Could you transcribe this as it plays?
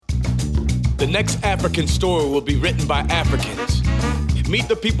The next African story will be written by Africans. Meet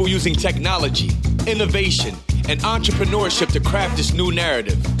the people using technology, innovation, and entrepreneurship to craft this new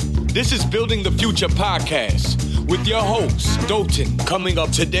narrative. This is Building the Future podcast with your host, Dolton, coming up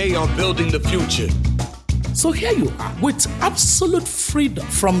today on Building the Future. So here you are, with absolute freedom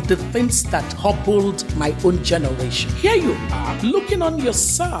from the things that hobbled my own generation. Here you are, looking on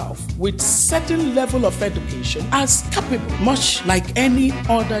yourself with certain level of education as capable, much like any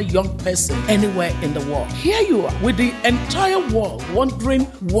other young person anywhere in the world. Here you are, with the entire world wondering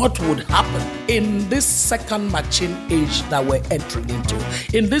what would happen in this second machine age that we're entering into,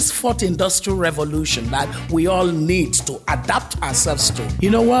 in this fourth industrial revolution that we all need to adapt ourselves to. You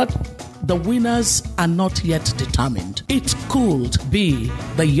know what? The winners are not yet determined. It could be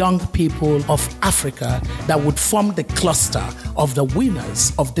the young people of Africa that would form the cluster of the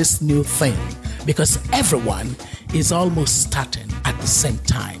winners of this new thing, because everyone is almost starting at the same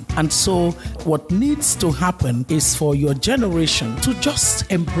time. And so what needs to happen is for your generation to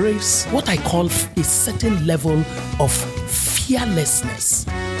just embrace what I call a certain level of fearlessness.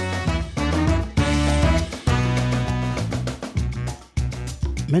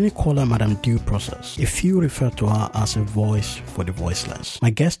 Many call her Madam Due Process. A few refer to her as a voice for the voiceless. My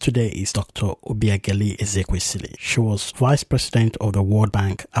guest today is Dr. Obiageli Ezekwesili. She was Vice President of the World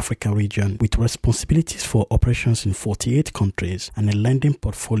Bank Africa region with responsibilities for operations in 48 countries and a lending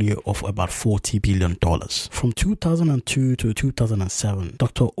portfolio of about $40 billion. From 2002 to 2007,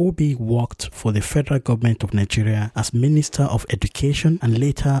 Dr. Obi worked for the federal government of Nigeria as Minister of Education and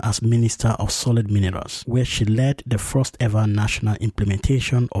later as Minister of Solid Minerals, where she led the first ever national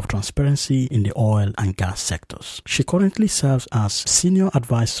implementation of transparency in the oil and gas sectors. She currently serves as Senior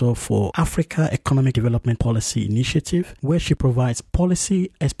Advisor for Africa Economic Development Policy Initiative, where she provides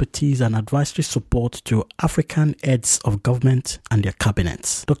policy, expertise, and advisory support to African heads of government and their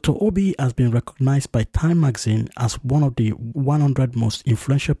cabinets. Dr. Obi has been recognized by Time magazine as one of the 100 most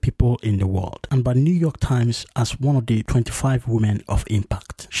influential people in the world and by New York Times as one of the 25 women of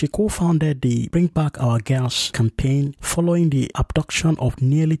impact. She co-founded the Bring Back Our Girls campaign following the abduction of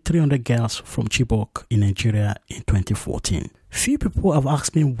nearly 300 girls from Chibok in Nigeria in 2014. Few people have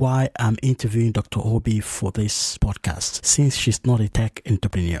asked me why I'm interviewing Dr. Obi for this podcast, since she's not a tech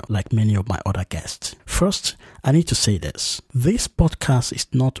entrepreneur like many of my other guests. First, I need to say this. This podcast is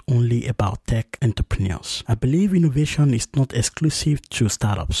not only about tech entrepreneurs. I believe innovation is not exclusive to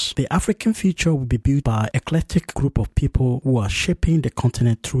startups. The African future will be built by an eclectic group of people who are shaping the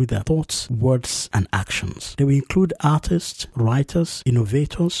continent through their thoughts, words, and actions. They will include artists, writers,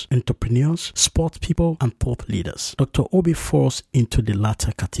 innovators, entrepreneurs, sports people, and thought leaders. Dr. Obi falls into the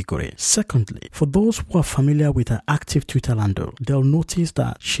latter category. Secondly, for those who are familiar with her active Twitter handle, they'll notice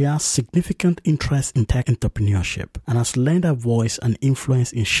that she has significant interest in tech entrepreneurship and has lent her voice and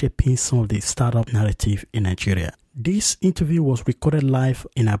influence in shaping some of the startup narrative in Nigeria. This interview was recorded live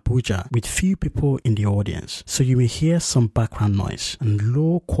in Abuja with few people in the audience, so you may hear some background noise and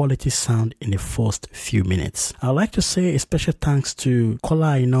low quality sound in the first few minutes. I'd like to say a special thanks to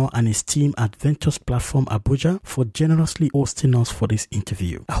Kola Aino and his team at Ventures Platform Abuja for generously hosting us for this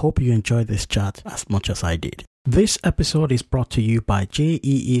interview. I hope you enjoyed this chat as much as I did. This episode is brought to you by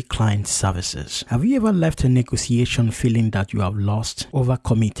JEE Client Services. Have you ever left a negotiation feeling that you have lost,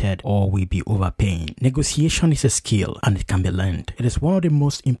 overcommitted, or will be overpaying? Negotiation is a skill and it can be learned. It is one of the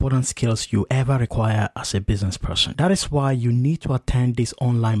most important skills you ever require as a business person. That is why you need to attend this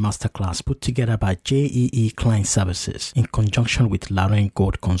online masterclass put together by JEE Client Services in conjunction with Lauren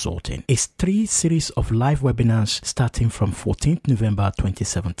Gold Consulting. It's 3 series of live webinars starting from 14th November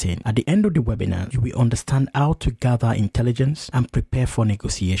 2017. At the end of the webinar, you will understand how to gather intelligence and prepare for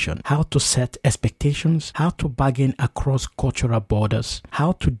negotiation, how to set expectations, how to bargain across cultural borders,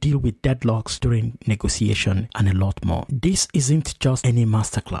 how to deal with deadlocks during negotiation, and a lot more. This isn't just any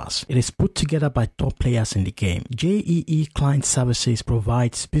masterclass. It is put together by top players in the game. JEE Client Services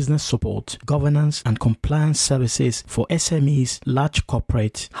provides business support, governance, and compliance services for SMEs, large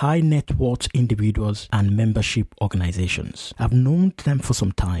corporate, high net worth individuals, and membership organizations. I've known them for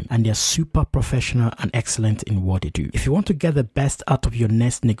some time, and they're super professional and excellent in what they do. If you want to get the best out of your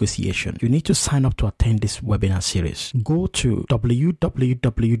next negotiation, you need to sign up to attend this webinar series. Go to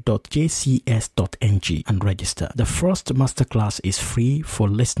www.jcs.ng and register. The first masterclass is free for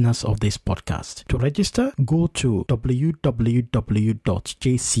listeners of this podcast. To register, go to www.jcs.ng.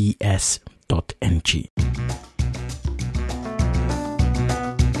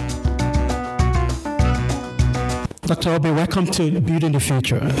 Dr. Obi, welcome to Building the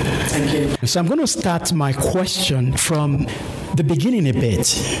Future. Thank you. So I'm going to start my question from the beginning a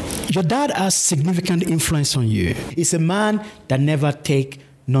bit. Your dad has significant influence on you. He's a man that never take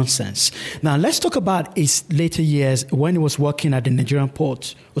nonsense. Now, let's talk about his later years when he was working at the Nigerian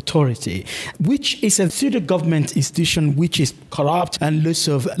Port Authority, which is a pseudo-government institution which is corrupt and lots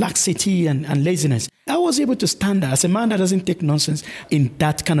of laxity and laziness. I was able to stand there as a man that doesn't take nonsense in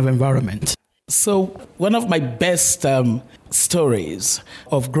that kind of environment. So one of my best stories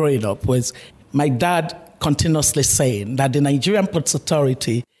of growing up was my dad continuously saying that the Nigerian Ports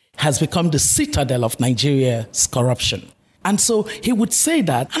Authority has become the citadel of Nigeria's corruption. And so he would say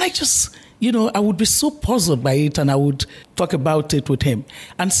that, and I just, I would be so puzzled by it, and I would talk about it with him.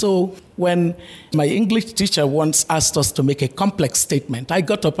 And so when my English teacher once asked us to make a complex statement, I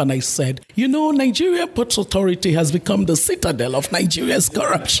got up and I said, Nigeria Ports Authority has become the citadel of Nigeria's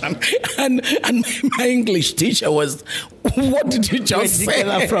corruption. And my English teacher was, what did you just say?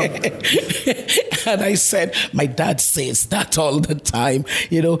 Where did you get that from? And I said, my dad says that all the time,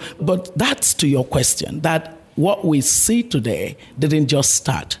 But that's to your question, that what we see today didn't just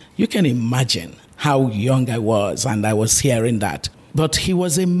start. You can imagine how young I was, and I was hearing that. But he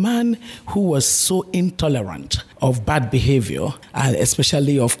was a man who was so intolerant of bad behavior, and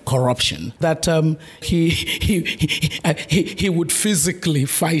especially of corruption, that he would physically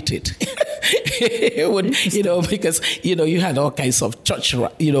fight it. He would, because you had all kinds of church,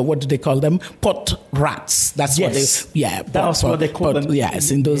 what do they call them? Pot rats. That's what they call them.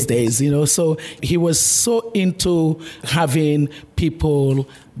 Yes, in those days, So he was so into having people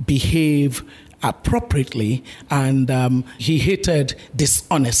behave appropriately, and he hated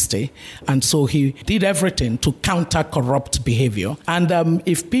dishonesty, and so he did everything to counter corrupt behavior. And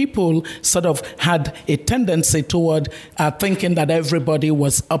if people sort of had a tendency toward thinking that everybody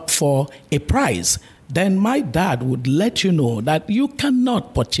was up for a prize, then my dad would let you know that you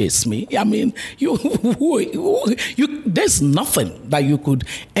cannot purchase me. I mean, there's nothing that you could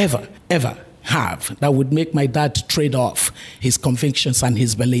ever have that would make my dad trade off his convictions and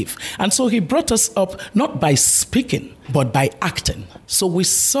his belief. And so he brought us up not by speaking, but by acting. So we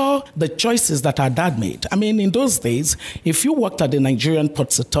saw the choices that our dad made. I mean, in those days, if you worked at the Nigerian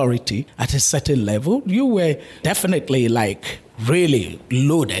Ports Authority at a certain level, you were definitely really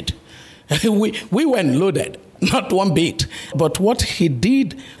loaded. We weren't loaded, not one bit. But what he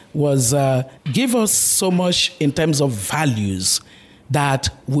did was give us so much in terms of values that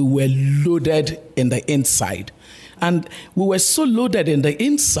we were loaded in the inside. And we were so loaded in the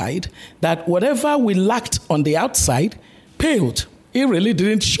inside that whatever we lacked on the outside paled. It really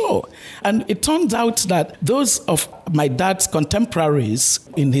didn't show. And it turns out that those of my dad's contemporaries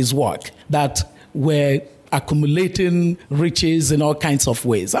in his work that were accumulating riches in all kinds of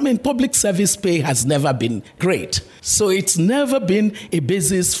ways. I mean, public service pay has never been great. So it's never been a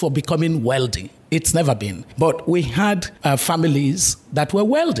basis for becoming wealthy. It's never been. But we had families that were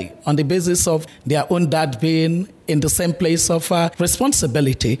wealthy on the basis of their own dad being in the same place of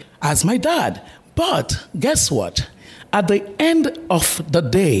responsibility as my dad. But guess what? At the end of the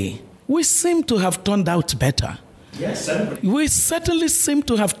day, we seem to have turned out better. Yes, certainly. We certainly seem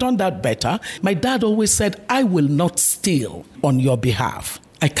to have turned out better. My dad always said, I will not steal on your behalf.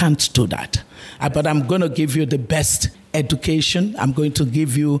 I can't do that. But I'm going to give you the best education. I'm going to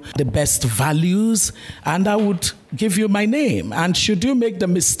give you the best values, and I would give you my name. And should you make the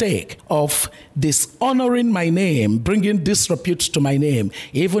mistake of dishonoring my name, bringing disrepute to my name,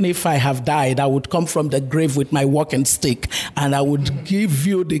 even if I have died, I would come from the grave with my walking stick, and I would give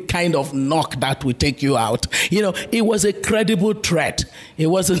you the kind of knock that would take you out. It was a credible threat. It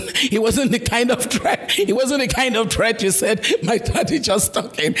wasn't the kind of threat. It wasn't the kind of threat you said, my dad is just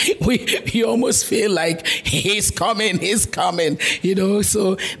talking. You almost feel like he's coming.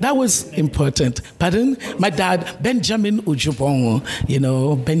 So that was important. Pardon? My dad, Benjamin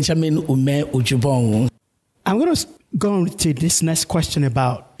Ujubongo, Benjamin Ume Ujubongo. I'm going to go on to this next question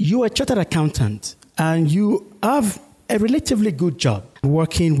about, you're a chartered accountant and you have a relatively good job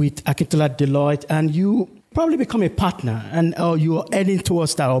working with Akintola Deloitte, and you probably become a partner, and you're heading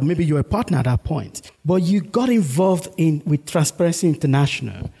towards that, or maybe you're a partner at that point. But you got involved with Transparency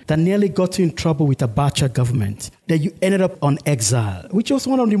International that nearly got you in trouble with the Abacha government, that you ended up on exile, which was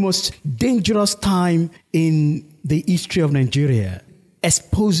one of the most dangerous times in the history of Nigeria,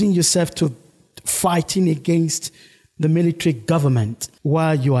 exposing yourself to fighting against the military government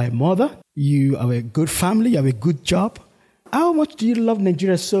while you are a mother, you have a good family, you have a good job. How much do you love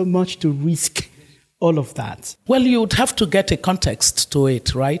Nigeria so much to risk all of that? Well, you would have to get a context to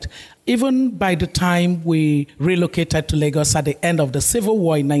it, right? Even by the time we relocated to Lagos at the end of the Civil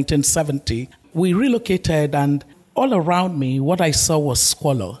War in 1970, we relocated, and all around me, what I saw was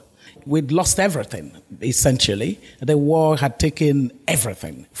squalor. we'd lost everything, essentially. The war had taken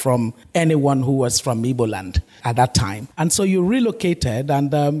everything from anyone who was from Igbo land at that time. And so you relocated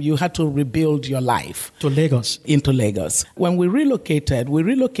and you had to rebuild your life. To Lagos. Into Lagos. When we relocated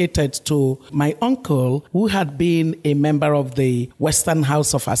to my uncle, who had been a member of the Western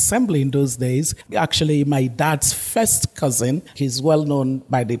House of Assembly in those days. Actually, my dad's first cousin. He's well known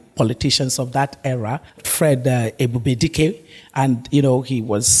by the politicians of that era, Fred Ebubedike. And, he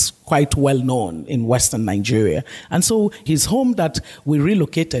was quite well known in Western Nigeria. And so his home that we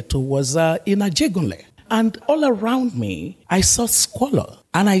relocated to was in Ajegunle. And all around me, I saw squalor.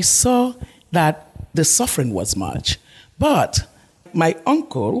 And I saw that the suffering was much. But my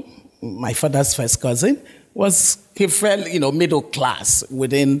uncle, my father's first cousin, he fell, middle class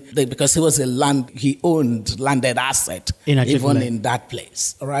because he was he owned landed asset, even in that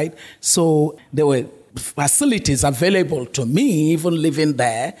place, all right? So there were facilities available to me, even living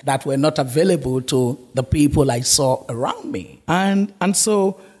there, that were not available to the people I saw around me. And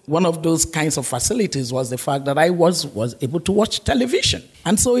so one of those kinds of facilities was the fact that I was able to watch television.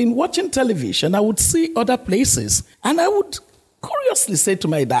 And so in watching television, I would see other places, and I would curiously say to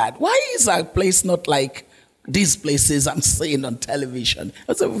my dad, why is our place not like these places I'm seeing on television?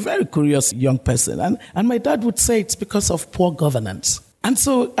 I was a very curious young person. And my dad would say it's because of poor governance. And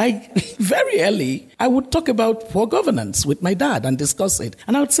so very early, I would talk about poor governance with my dad and discuss it.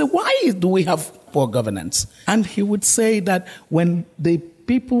 And I would say, why do we have poor governance? And he would say that when the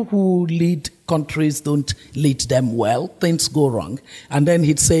people who lead countries don't lead them well, things go wrong. And then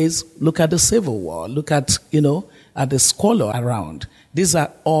he says, look at the Civil War, look at, at the squalor around. These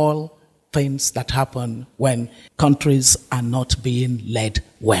are all things that happen when countries are not being led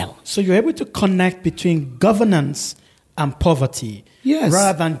well. So you're able to connect between governance and poverty. Yes.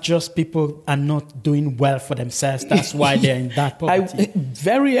 Rather than just people are not doing well for themselves. That's why they're in that poverty.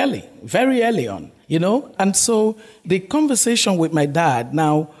 Very early on, And so the conversation with my dad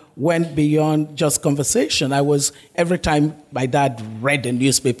now went beyond just conversation. Every time my dad read the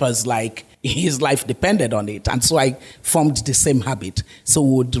newspapers, like his life depended on it. And so I formed the same habit. So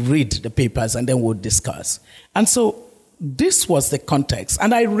we would read the papers and then we would discuss. And so this was the context.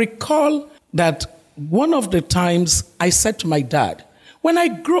 And I recall that one of the times I said to my dad, when I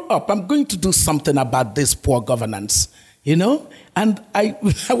grow up, I'm going to do something about this poor governance, And I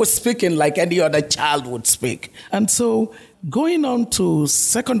was speaking like any other child would speak. And so going on to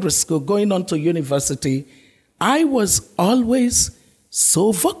secondary school, going on to university, I was always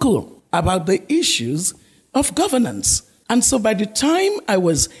so vocal about the issues of governance. And so by the time I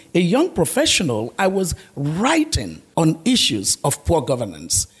was a young professional, I was writing on issues of poor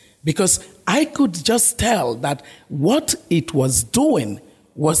governance, because I could just tell that what it was doing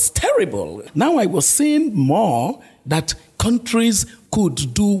was terrible. Now I was seeing more that countries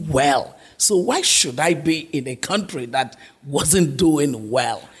could do well. So why should I be in a country that wasn't doing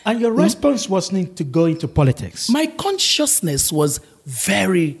well? And your response wasn't to go into politics. My consciousness was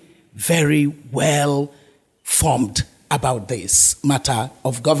very, very well formed about this matter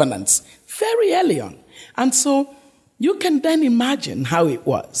of governance very early on. And so you can then imagine how it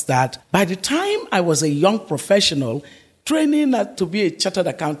was that by the time I was a young professional training to be a chartered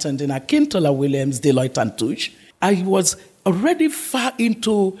accountant in Akintola Williams, Deloitte & Touche, I was already far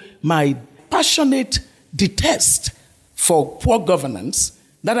into my passionate detest for poor governance,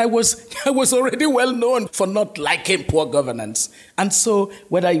 that I was already well known for not liking poor governance. And so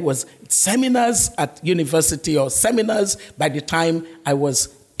whether it was seminars at university or seminars, by the time I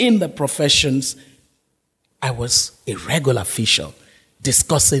was in the professions, I was a regular official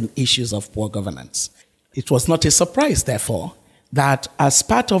discussing issues of poor governance. It was not a surprise, therefore, that as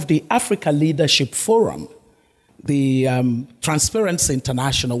part of the Africa Leadership Forum, the Transparency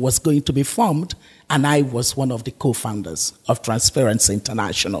International was going to be formed, and I was one of the co-founders of Transparency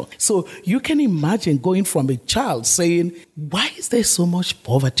International. So you can imagine going from a child saying, why is there so much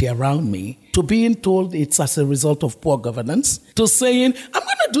poverty around me, to being told it's as a result of poor governance, to saying, I'm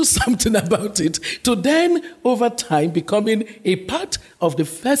going to do something about it, to then, over time, becoming a part of the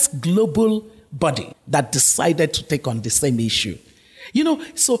first global body that decided to take on the same issue.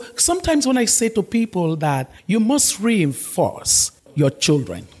 So sometimes when I say to people that you must reinforce your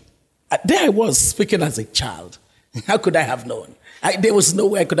children, there I was speaking as a child. How could I have known? There was no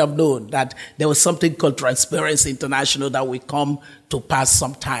way I could have known that there was something called Transparency International that will come to pass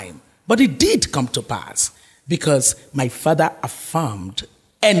sometime. But it did come to pass because my father affirmed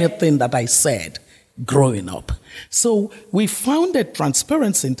anything that I said growing up. So we founded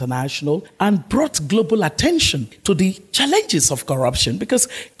Transparency International and brought global attention to the challenges of corruption, because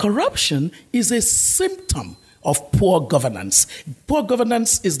corruption is a symptom of poor governance. Poor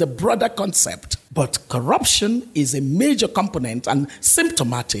governance is the broader concept, but corruption is a major component and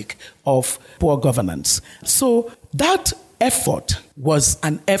symptomatic of poor governance. So that effort was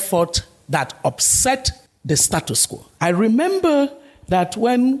an effort that upset the status quo. I remember that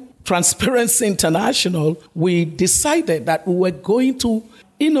when Transparency International, we decided that we were going to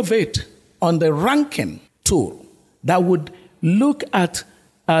innovate on the ranking tool that would look at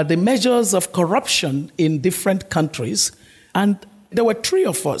the measures of corruption in different countries. And there were three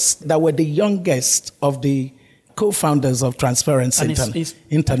of us that were the youngest of the co-founders of Transparency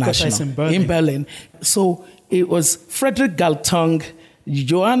International in Berlin. So it was Frederick Galtung,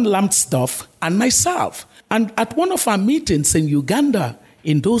 Johan Lambsdorff, and myself. And at one of our meetings in Uganda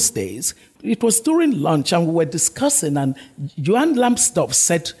in those days, it was during lunch and we were discussing, and Johan Lambsdorff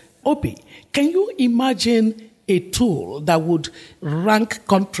said, Obi, can you imagine a tool that would rank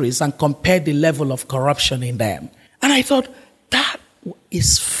countries and compare the level of corruption in them? And I thought, that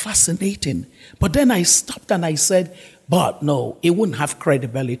is fascinating. But then I stopped and I said, but no, it wouldn't have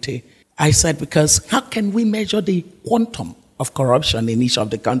credibility. I said, because how can we measure the quantum of corruption in each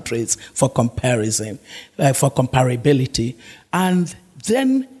of the countries for comparison, for comparability? And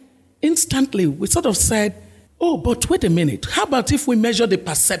then instantly we sort of said, oh, but wait a minute. How about if we measure the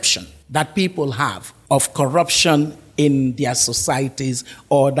perception that people have of corruption in their societies,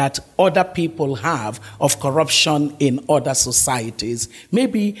 or that other people have of corruption in other societies?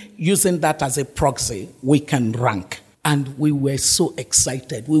 Maybe using that as a proxy, we can rank. And we were so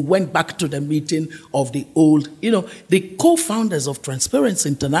excited. We went back to the meeting of the old, the co-founders of Transparency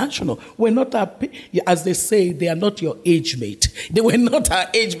International were not, as they say, they are not your age mate. They were not our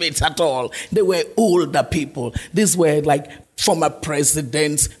age mates at all. They were older people. These were like former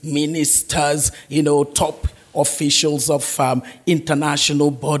presidents, ministers, top officials of international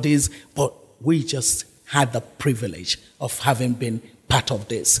bodies. But we just had the privilege of having been part of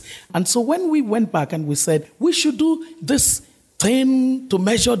this. And so when we went back and we said, we should do this thing to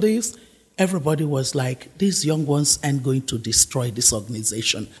measure this, everybody was like, these young ones aren't going to destroy this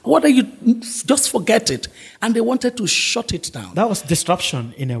organization. What are you, just forget it. And they wanted to shut it down. That was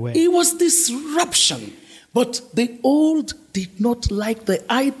disruption in a way. It was disruption. But the old did not like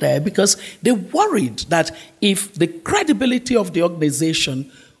the idea because they worried that if the credibility of the organization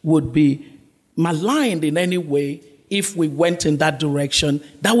would be maligned in any way, if we went in that direction,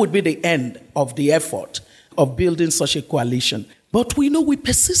 that would be the end of the effort of building such a coalition. But we know we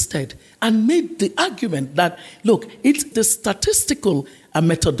persisted and made the argument that, look, it's the statistical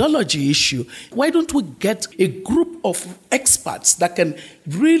methodology issue. Why don't we get a group of experts that can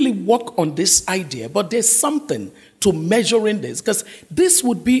really work on this idea? But there's something to measuring this, because this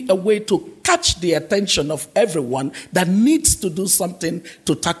would be a way to catch the attention of everyone that needs to do something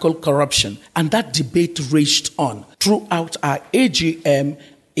to tackle corruption. And that debate raged on throughout our AGM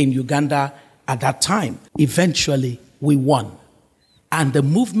in Uganda at that time. Eventually, we won. And the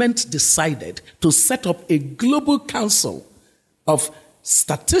movement decided to set up a global council of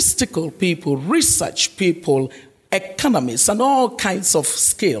statistical people, research people, economists, and all kinds of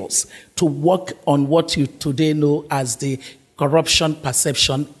skills to work on what you today know as the Corruption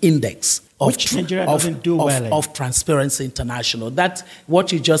Perception Index of Transparency International. That,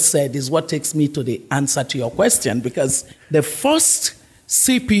 what you just said, is what takes me to the answer to your question, because the first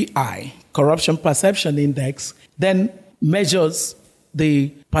CPI, Corruption Perception Index, then measures the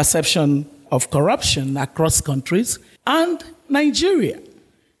perception of corruption across countries, and Nigeria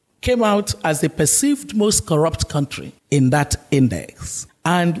came out as the perceived most corrupt country in that index.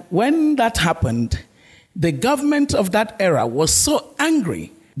 And when that happened, the government of that era was so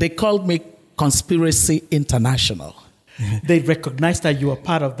angry, they called me Conspiracy International. They recognized that you were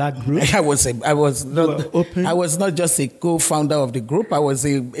part of that group? I was not just a co-founder of the group, I was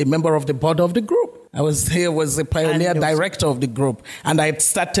a member of the board of the group. I was a pioneer director of the group, and I had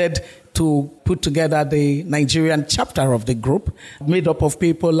started to put together the Nigerian chapter of the group, made up of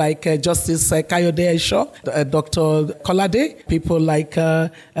people like Justice Kayode Esho, Dr. Kolade, people like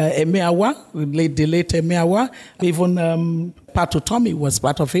Emeawa, the late Emeawa, even Patu Tommy was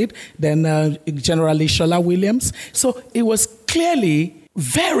part of it, then General Ishola Williams. So it was clearly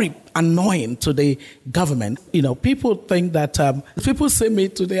very annoying to the government. People think that, people say me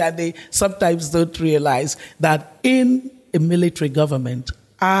today, and they sometimes don't realize that in a military government,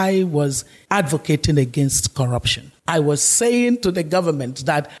 I was advocating against corruption. I was saying to the government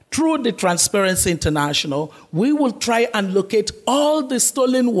that through the Transparency International, we will try and locate all the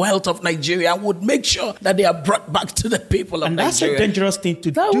stolen wealth of Nigeria and would make sure that they are brought back to the people of Nigeria. And that's a dangerous thing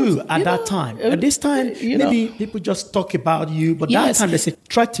to do at that time. At this time, maybe people just talk about you, but that time there's a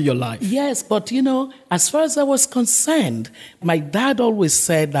threat to your life. Yes, but as far as I was concerned, my dad always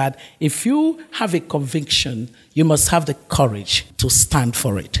said that if you have a conviction, you must have the courage to stand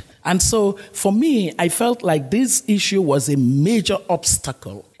for it. And so for me, I felt like this issue was a major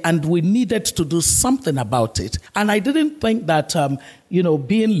obstacle and we needed to do something about it. And I didn't think that,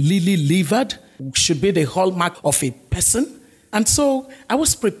 being lily-livered should be the hallmark of a person. And so I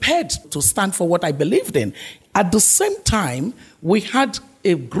was prepared to stand for what I believed in. At the same time, we had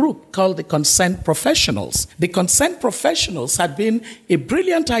a group called the Concerned Professionals. The Concerned Professionals had been a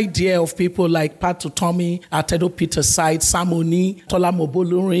brilliant idea of people like Pat Utomi, Atedo Peterside, Samoni, Tola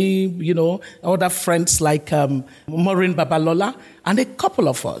Moboluri, other friends like Maureen Babalola, and a couple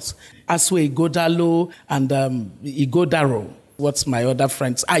of us, Aswe Igodalo and Igodaro. What's my other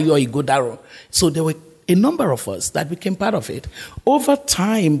friends? Ayo Igodaro. So there were a number of us that became part of it. Over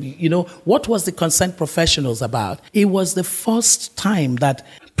time, what was the Concerned Professionals about? It was the first time that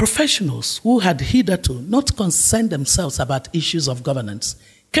professionals who had hitherto not concerned themselves about issues of governance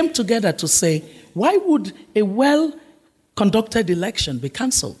came together to say, why would a well-conducted election be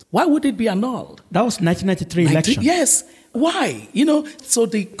cancelled? Why would it be annulled? That was 1993 election. Yes. Why? So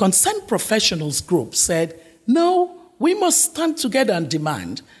the Concerned Professionals group said, no, we must stand together and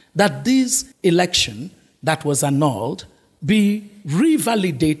demand that this election that was annulled be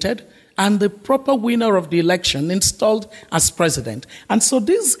revalidated and the proper winner of the election installed as president. And so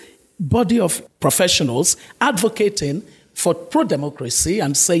this body of professionals advocating for pro-democracy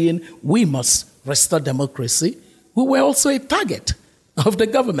and saying we must restore democracy, we were also a target of the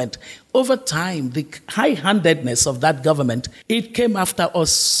government. Over time, the high-handedness of that government, it came after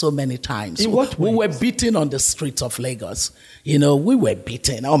us so many times. In what way? We were beaten on the streets of Lagos. We were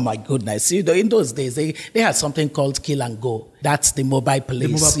beaten. Oh, my goodness. In those days, they had something called kill and go. That's the mobile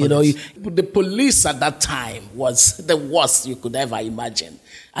police. The police at that time was the worst you could ever imagine.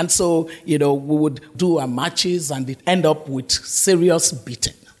 And so, we would do our marches and it end up with serious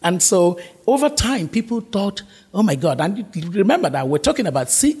beating. And so over time, people thought, oh my God, and you remember that we're talking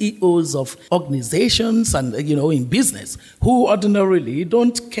about CEOs of organizations and, in business who ordinarily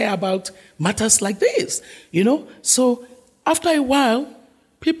don't care about matters like this, So after a while,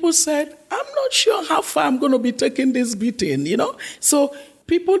 people said, I'm not sure how far I'm going to be taking this beating, So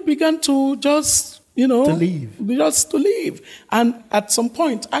people began to just to leave. And at some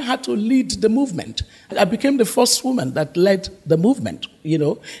point, I had to lead the movement. I became the first woman that led the movement,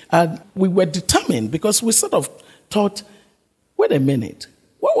 And we were determined because we sort of thought, wait a minute,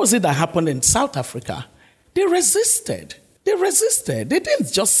 what was it that happened in South Africa? They resisted. They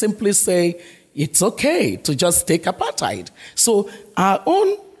didn't just simply say, it's okay to just take apartheid. So our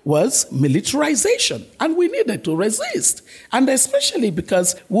own was militarization, and we needed to resist. And especially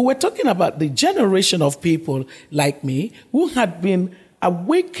because we were talking about the generation of people like me who had been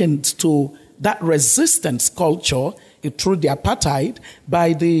awakened to that resistance culture through the apartheid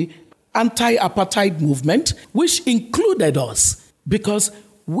by the anti-apartheid movement, which included us because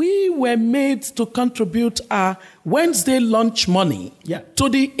we were made to contribute our Wednesday lunch money to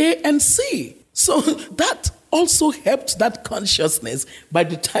the ANC. So that also helped that consciousness by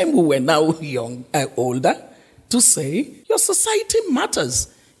the time we were now older to say, your society matters.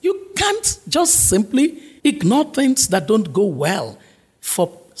 You can't just simply ignore things that don't go well.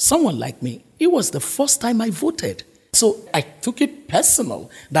 For someone like me, it was the first time I voted. So I took it personal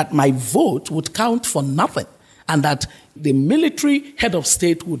that my vote would count for nothing and that the military head of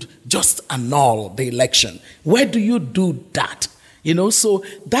state would just annul the election. Where do you do that? So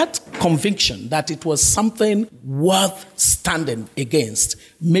that conviction that it was something worth standing against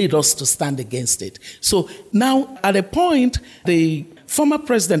made us to stand against it. So now at a point, the former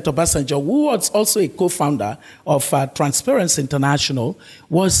President Obasanjo, who was also a co-founder of Transparency International,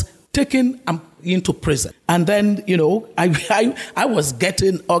 was taken into prison. And then, I was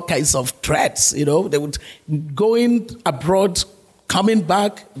getting all kinds of threats. They would going abroad, coming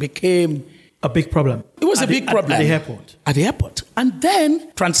back became a big problem. It was a big problem. At the airport. At the airport. And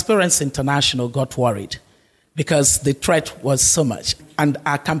then Transparency International got worried because the threat was so much. And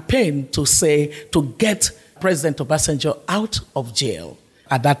our campaign to get President Obasanjo out of jail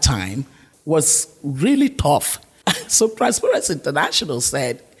at that time was really tough. So Transparency International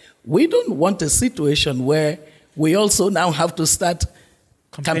said, we don't want a situation where we also now have to start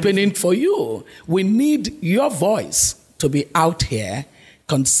campaigning for you. We need your voice to be out here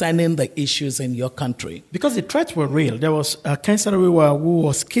concerning the issues in your country. Because the threats were real. There was Kenseth who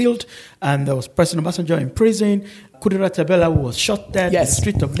was killed, and there was President Obasanjo in prison. Kudirat Abiola was shot dead in the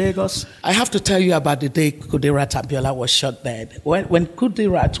street of Lagos. I have to tell you about the day Kudirat Abiola was shot dead. When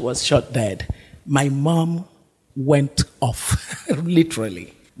Kudirat was shot dead, my mom went off,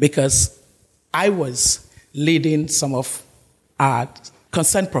 literally, because I was leading some of our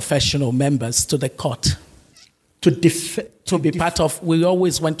concerned professional members to the court. To be part of, we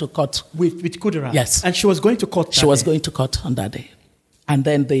always went to court. With Kudirat? Yes. And she was going to court She was going to court on that day. And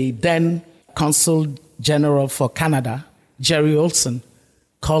then the then Consul General for Canada, Jerry Olson,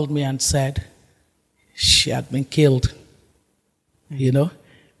 called me and said she had been killed, you know.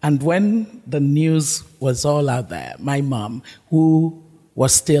 And when the news was all out there, my mom, who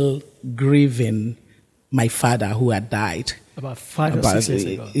was still grieving my father who had died, about 5 or 6 years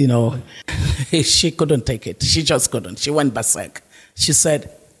ago. You know, she couldn't take it. She just couldn't. She went berserk. She said,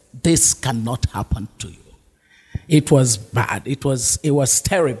 "This cannot happen to you." It was bad. It was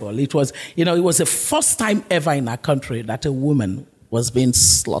terrible. It was the first time ever in our country that a woman was being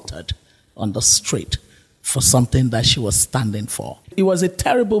slaughtered on the street for something that she was standing for. It was a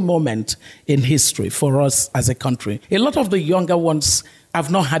terrible moment in history for us as a country. A lot of the younger ones have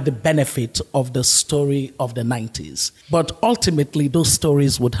not had the benefit of the story of the 90s. But ultimately, those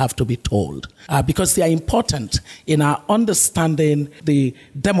stories would have to be told because they are important in our understanding the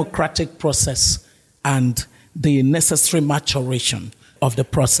democratic process and the necessary maturation of the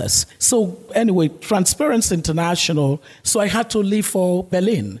process. So anyway, Transparency International, so I had to leave for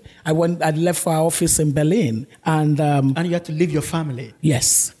Berlin. I left for our office in Berlin. And you had to leave your family?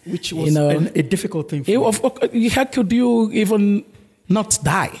 Yes. Which was a difficult thing for you. How could you even not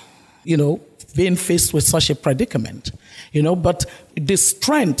die, being faced with such a predicament, but the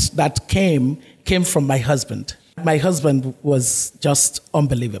strength that came from my husband. My husband was just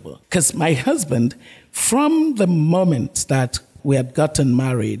unbelievable because my husband, from the moment that we had gotten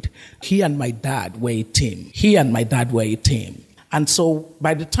married, he and my dad were a team. And so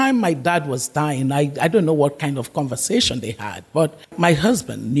by the time my dad was dying, I don't know what kind of conversation they had, but my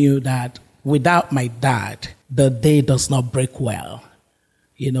husband knew that without my dad, the day does not break well.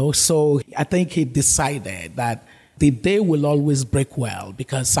 So I think he decided that the day will always break well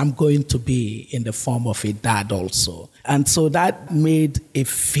because I'm going to be in the form of a dad also. And so that made a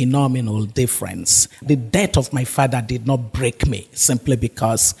phenomenal difference. The death of my father did not break me simply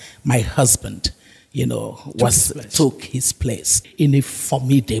because my husband, took his place in a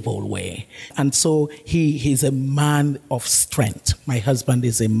formidable way. And so he's a man of strength. My husband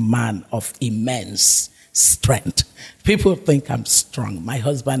is a man of immense strength. People think I'm strong. My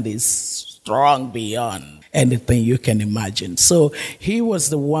husband is strong beyond anything you can imagine. So he was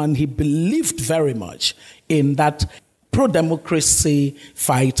the one, he believed very much in that pro-democracy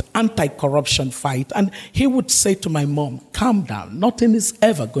fight, anti-corruption fight. And he would say to my mom, "Calm down. Nothing is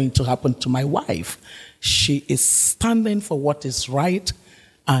ever going to happen to my wife. She is standing for what is right,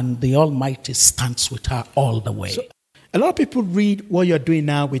 and the Almighty stands with her all the way." So a lot of people read what you're doing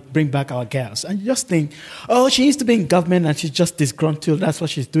now with Bring Back Our Girls, and you just think, oh, she used to be in government and she's just disgruntled. That's what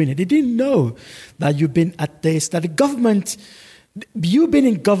she's doing. They didn't know that you've been at this, that the government, you being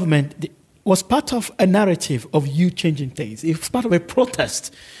in government was part of a narrative of you changing things. It was part of a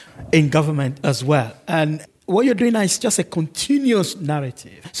protest in government as well. And what you're doing now is just a continuous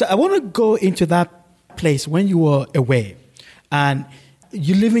narrative. So I want to go into that place when you were away and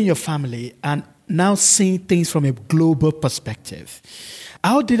you live in your family and now seeing things from a global perspective.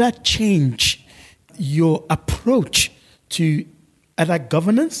 How did that change your approach to either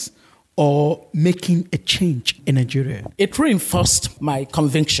governance or making a change in Nigeria? It reinforced my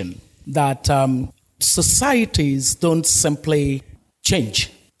conviction that societies don't simply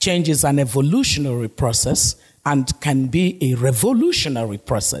change. Change is an evolutionary process and can be a revolutionary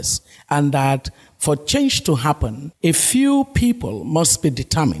process. And that for change to happen, a few people must be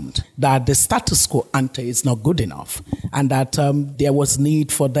determined that the status quo ante is not good enough and that there was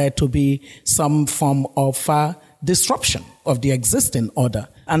need for there to be some form of disruption of the existing order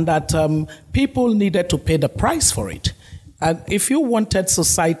and that people needed to pay the price for it. And if you wanted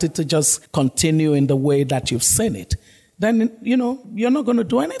society to just continue in the way that you've seen it, then, you're not going to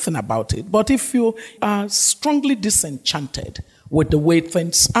do anything about it. But if you are strongly disenchanted with the way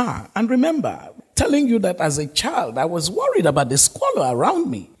things are, and remember, telling you that as a child, I was worried about the squalor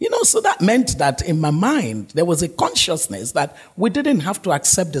around me. So that meant that in my mind, there was a consciousness that we didn't have to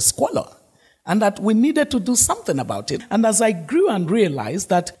accept the squalor and that we needed to do something about it. And as I grew and realized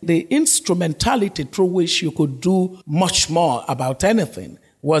that the instrumentality through which you could do much more about anything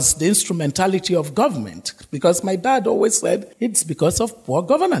was the instrumentality of government, because my dad always said it's because of poor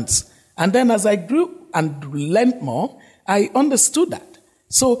governance. And then as I grew and learned more, I understood that.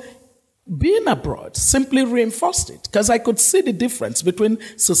 So being abroad simply reinforced it, because I could see the difference between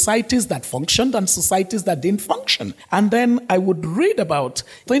societies that functioned and societies that didn't function. And then I would read about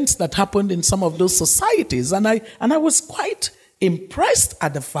things that happened in some of those societies, and I was quite impressed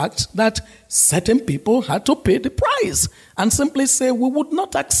at the fact that certain people had to pay the price and simply say, we would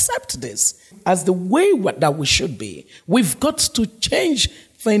not accept this as the way that we should be. We've got to change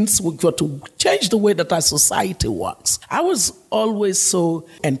things. We've got to change the way that our society works. I was always so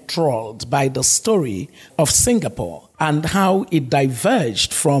enthralled by the story of Singapore and how it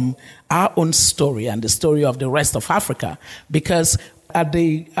diverged from our own story and the story of the rest of Africa, because at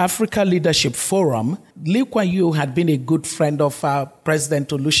the Africa Leadership Forum, Lee Kuan Yew had been a good friend of President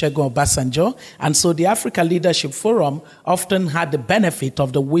Olusegun Obasanjo, and so the Africa Leadership Forum often had the benefit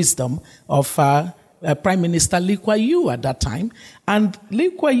of the wisdom of Prime Minister Lee Kuan Yew at that time. And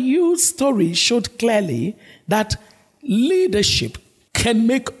Lee Kuan Yew's story showed clearly that leadership can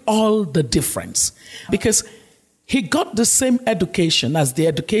make all the difference, because he got the same education as the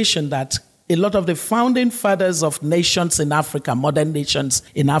education that a lot of the founding fathers of nations in Africa, modern nations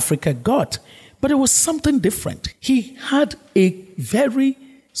in Africa, got. But it was something different. He had a very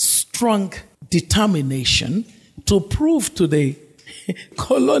strong determination to prove to the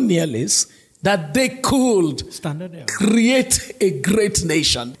colonialists that they could create a great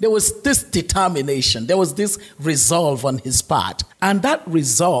nation. There was this determination. There was this resolve on his part. And that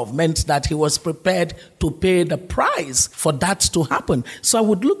resolve meant that he was prepared to pay the price for that to happen. So I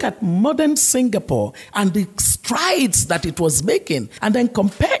would look at modern Singapore and the strides that it was making, and then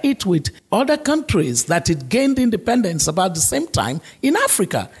compare it with other countries that it gained independence about the same time in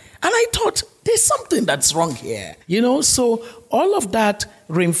Africa. And I thought, there's something that's wrong here. So all of that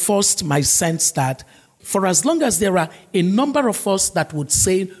reinforced my sense that for as long as there are a number of us that would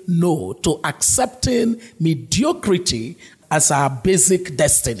say no to accepting mediocrity as our basic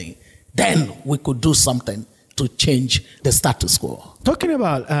destiny, then we could do something to change the status quo. Talking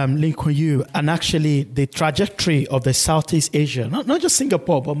about Lee Kuan Yew and actually the trajectory of the Southeast Asia, not just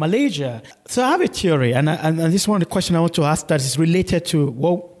Singapore, but Malaysia. So I have a theory, and this is one of the questions I want to ask that is related to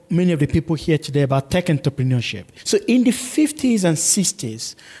what many of the people here today about tech entrepreneurship. So in the 50s and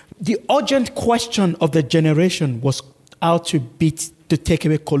 60s, the urgent question of the generation was how to take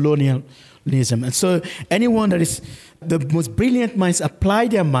away colonialism. And so anyone that is the most brilliant minds apply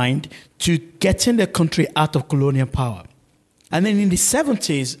their mind to getting the country out of colonial power. And then in the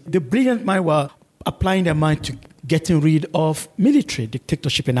 70s, the brilliant minds were applying their mind to getting rid of military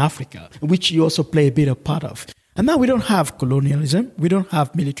dictatorship in Africa, which you also play a bit of part of. And now we don't have colonialism. We don't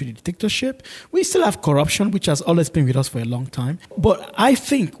have military dictatorship. We still have corruption, which has always been with us for a long time. But I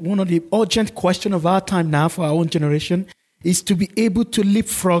think one of the urgent questions of our time now for our own generation is to be able to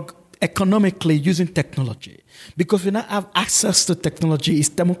leapfrog economically using technology. Because we now have access to technology, it's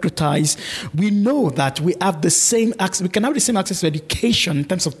democratized. We know that we have the same access, we can have the same access to education in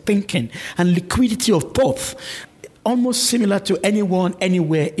terms of thinking and liquidity of thought, almost similar to anyone,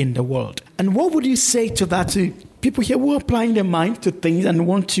 anywhere in the world. And what would you say to that, to people here who are applying their mind to things and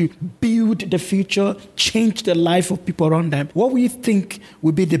want to build the future, change the life of people around them? What would you think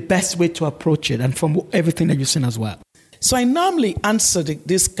would be the best way to approach it, and from everything that you've seen as well? So I normally answer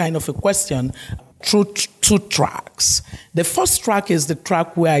this kind of a question through two tracks. The first track is the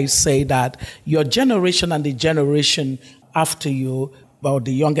track where I say that your generation and the generation after you, or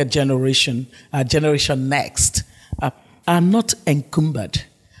the younger generation, generation next, are not encumbered.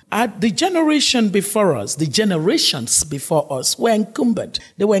 The generation before us, the generations before us were encumbered.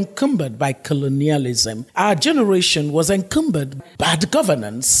 They were encumbered by colonialism. Our generation was encumbered by bad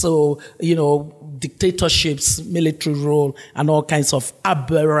governance. So, dictatorships, military rule, and all kinds of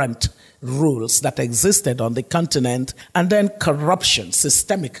aberrant rules that existed on the continent. And then corruption,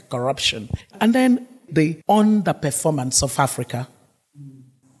 systemic corruption. And then the underperformance of Africa.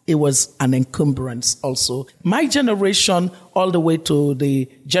 It was an encumbrance also. My generation, all the way to the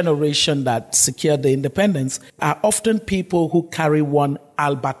generation that secured the independence, are often people who carry one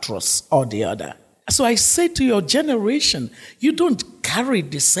albatross or the other. So I say to your generation, you don't carry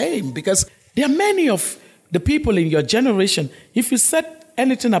the same, because there are many of the people in your generation, if you said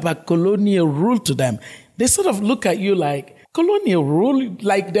anything about colonial rule to them, they sort of look at you like, colonial rule?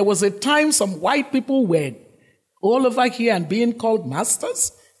 Like there was a time some white people were all over here and being called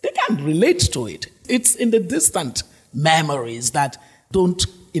masters? They can't relate to it. It's in the distant memories that don't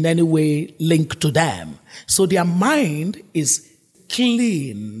in any way link to them. So their mind is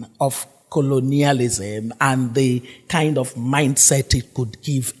clean of colonialism and the kind of mindset it could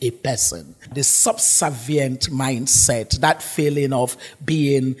give a person. The subservient mindset, that feeling of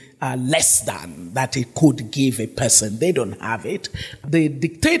being less than that it could give a person. They don't have it. The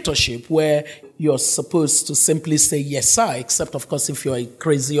dictatorship where you're supposed to simply say yes, sir, except, of course, if you're a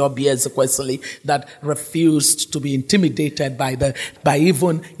crazy Obi Ezekwesili that refused to be intimidated by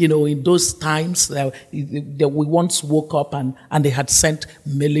even, in those times, we once woke up and they had sent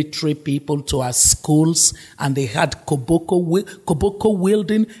military people to our schools, and they had koboko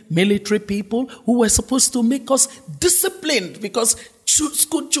wielding military people who were supposed to make us disciplined because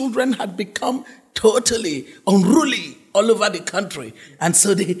school children had become totally unruly all over the country. And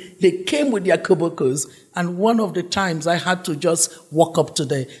so they came with their kobokos. And one of the times I had to just walk up to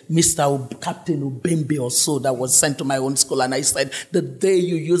the Captain Ubembe or so that was sent to my own school. And I said, the day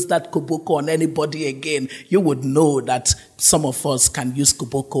you use that koboko on anybody again, you would know that some of us can use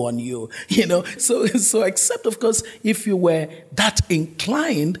koboko on you. So except, of course, if you were that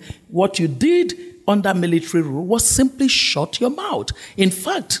inclined, what you did under military rule was simply shut your mouth. In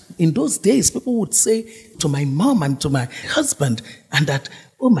fact, in those days, people would say to my mom and to my husband, and that,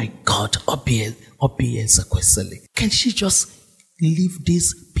 oh my God, Obi Ezekwesili, can she just leave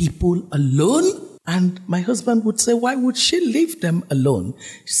these people alone? And my husband would say, why would she leave them alone?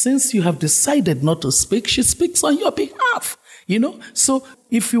 Since you have decided not to speak, she speaks on your behalf. So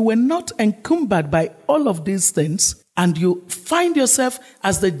if you were not encumbered by all of these things, and you find yourself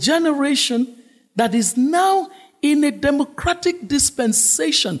as the generation that is now in a democratic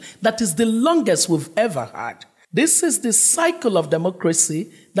dispensation that is the longest we've ever had. This is the cycle of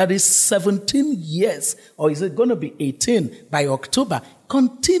democracy that is 17 years, or is it going to be 18 by October,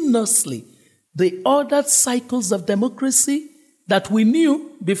 continuously. The other cycles of democracy that we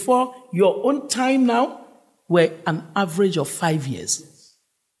knew before your own time now were an average of 5 years.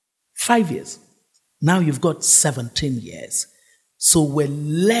 5 years. Now you've got 17 years. So we're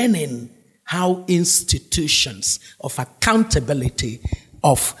learning how institutions of accountability,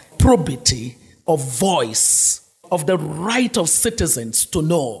 of probity, of voice, of the right of citizens to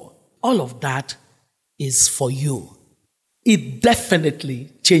know, all of that is for you. It definitely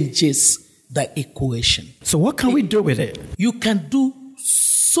changes the equation. So what can we do with it? You can do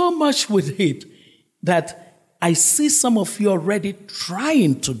so much with it that I see some of you already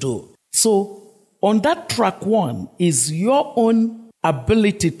trying to do. So on that track one is your own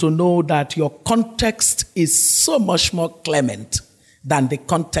ability to know that your context is so much more clement than the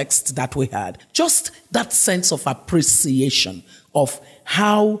context that we had. Just that sense of appreciation of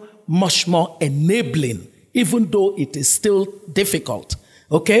how much more enabling, even though it is still difficult,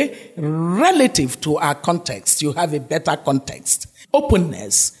 okay? Relative to our context, you have a better context.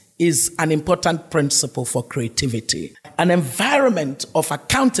 Openness is an important principle for creativity. An environment of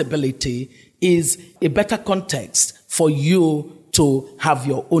accountability is a better context for you to have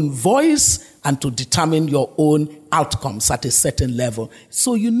your own voice and to determine your own outcomes at a certain level.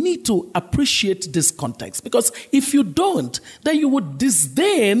 So you need to appreciate this context, because if you don't, then you would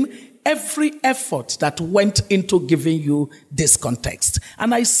disdain every effort that went into giving you this context.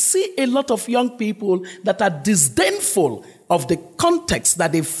 And I see a lot of young people that are disdainful of the context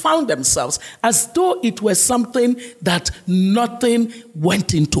that they found themselves, as though it was something that nothing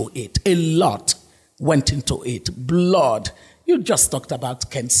went into it. A lot went into it. Blood. You just talked about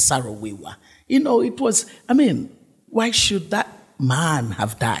Ken Saro-Wiwa. It was, why should that man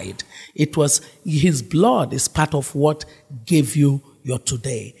have died? It was his blood is part of what gave you your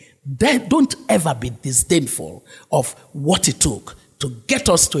today. Don't ever be disdainful of what it took to get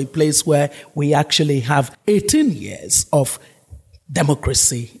us to a place where we actually have 18 years of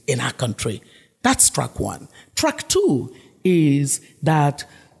democracy in our country. That's track one. Track two is that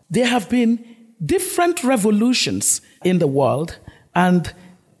there have been different revolutions in the world, and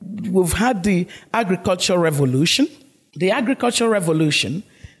we've had the agricultural revolution. The agricultural revolution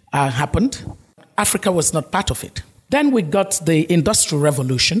happened. Africa was not part of it. Then we got the industrial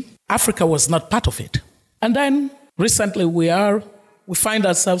revolution. Africa was not part of it. And then recently we find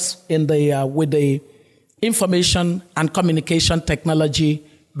ourselves with the information and communication technology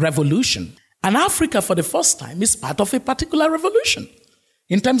revolution. And Africa, for the first time, is part of a particular revolution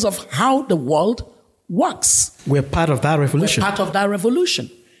in terms of how the world works. We're part of that revolution. We're part of that revolution.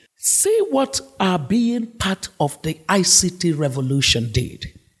 See what our being part of the ICT revolution did.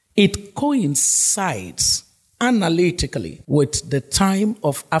 It coincides analytically with the time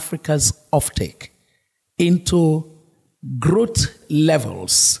of Africa's offtake into growth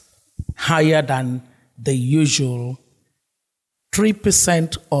levels higher than the usual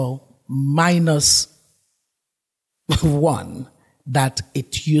 3% or minus 1 that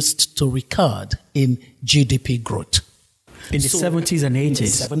it used to record in GDP growth. In the 70s and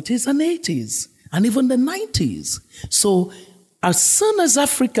 80s. In the 70s and 80s, and even the 90s. So as soon as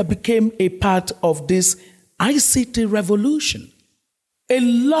Africa became a part of this ICT revolution, a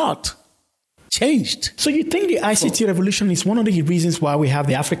lot changed. So you think the ICT revolution is one of the reasons why we have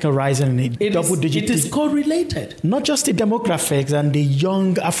the African rising in a double-digit? It is correlated. Not just the demographics and the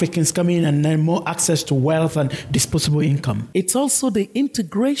young Africans coming in and then more access to wealth and disposable income. It's also the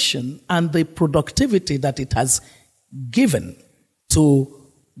integration and the productivity that it has given to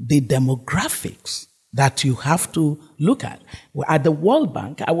the demographics that you have to look at. At the World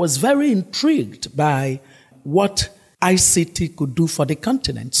Bank, I was very intrigued by what ICT could do for the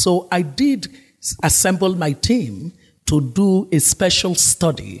continent. So I did assemble my team to do a special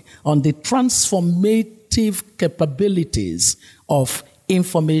study on the transformative capabilities of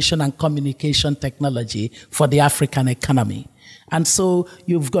information and communication technology for the African economy. And so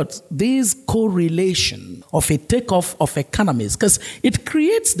you've got this correlation of a takeoff of economies because it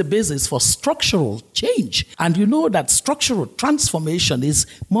creates the basis for structural change. And you know that structural transformation is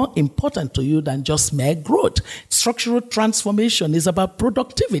more important to you than just mere growth. Structural transformation is about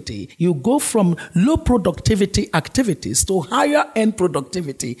productivity. You go from low productivity activities to higher end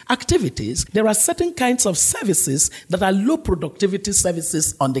productivity activities. There are certain kinds of services that are low productivity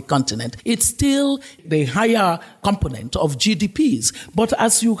services on the continent. It's still the higher component of GDP. But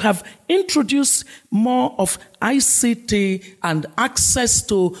as you have introduced more of ICT and access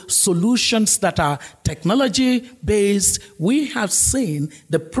to solutions that are technology-based, we have seen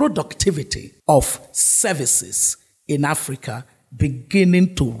the productivity of services in Africa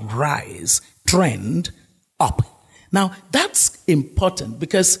beginning to rise, trend up. Now, that's important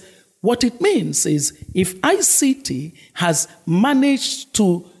because what it means is if ICT has managed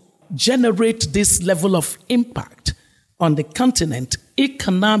to generate this level of impact on the continent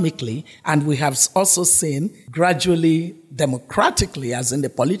economically, and we have also seen gradually, democratically, as in the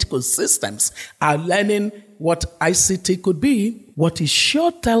political systems, are learning what ICT could be. What it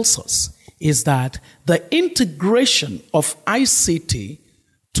sure tells us is that the integration of ICT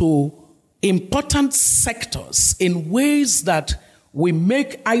to important sectors in ways that we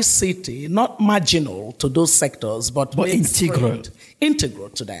make ICT not marginal to those sectors, but integral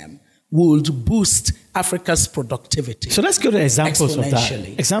to them, would boost Africa's productivity. So let's go to examples of that.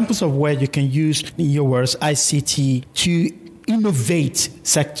 Examples of where you can use, in your words, ICT to innovate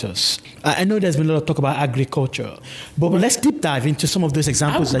sectors. I know there's been a lot of talk about agriculture, but let's deep dive into some of those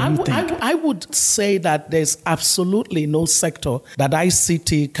examples that you think. I would say that there's absolutely no sector that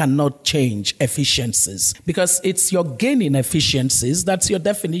ICT cannot change efficiencies, because it's your gain in efficiencies that's your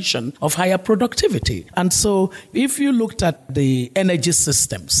definition of higher productivity. And so if you looked at the energy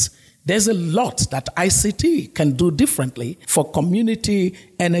systems, there's a lot that ICT can do differently for community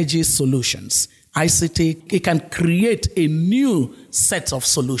energy solutions. ICT, it can create a new set of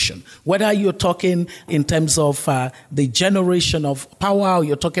solution. Whether you're talking in terms of the generation of power, or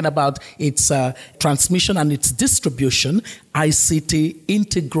you're talking about its transmission and its distribution, ICT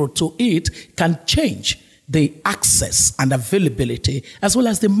integral to it can change the access and availability as well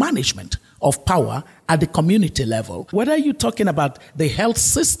as the management of power at the community level. Whether you're talking about the health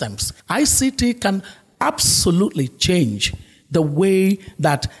systems, ICT can absolutely change the way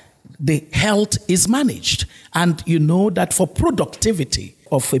that the health is managed. And you know that for productivity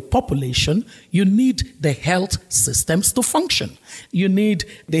of a population, you need the health systems to function. You need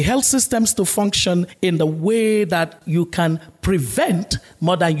the health systems to function in the way that you can prevent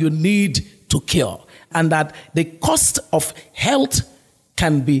more than you need to cure. And that the cost of health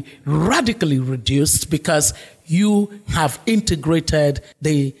can be radically reduced because you have integrated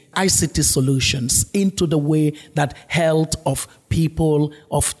the ICT solutions into the way that health of people,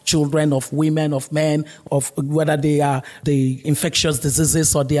 of children, of women, of men, of whether they are the infectious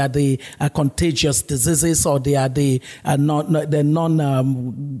diseases or they are the contagious diseases or they are the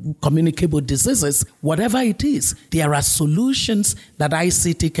non-communicable diseases, whatever it is, there are solutions that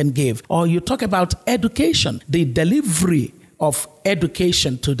ICT can give. Or you talk about education, the delivery of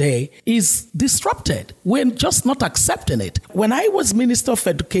education today is disrupted. We're just not accepting it. When I was Minister of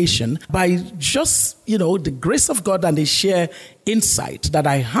Education, by just, the grace of God and the sheer insight that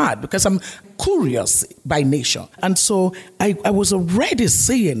I had, because I'm curious by nature. And so I was already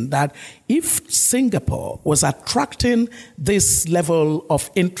seeing that if Singapore was attracting this level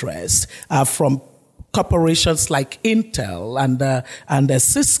of interest from corporations like Intel and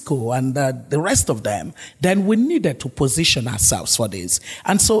Cisco and the rest of them, then we needed to position ourselves for this.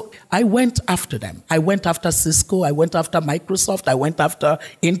 And so I went after them. I went after Cisco. I went after Microsoft. I went after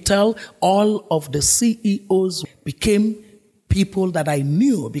Intel. All of the CEOs became people that I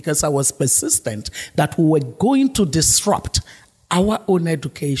knew, because I was persistent, that we were going to disrupt our own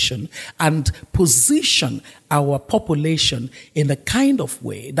education and position our population in a kind of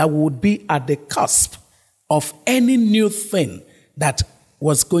way that would be at the cusp of any new thing that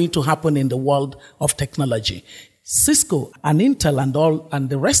was going to happen in the world of technology. Cisco and Intel and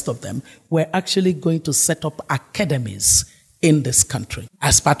the rest of them were actually going to set up academies in this country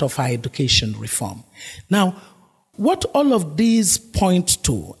as part of our education reform. Now, what all of these point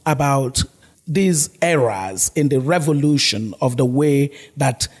to about these eras in the revolution of the way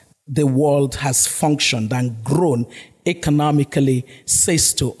that the world has functioned and grown economically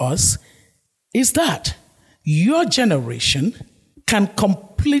says to us is that your generation can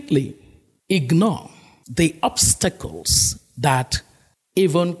completely ignore the obstacles that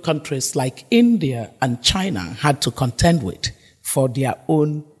even countries like India and China had to contend with for their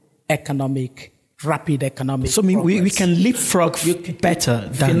own rapid economic So we can leapfrog better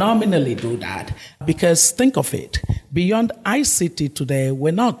than... Phenomenally do that. Because think of it, beyond ICT today,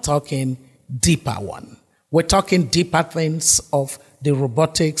 we're not talking deeper one. We're talking deeper things of the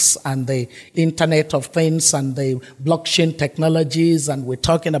robotics and the Internet of Things and the blockchain technologies, and we're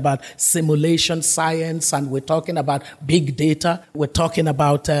talking about simulation science, and we're talking about big data. We're talking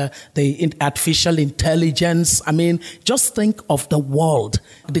about the artificial intelligence. I mean, just think of the world,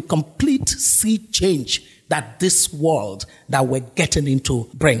 the complete sea change that this world that we're getting into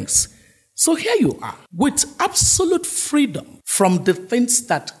brings. So here you are, with absolute freedom from the things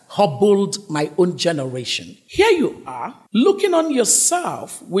that hobbled my own generation. Here you are, looking on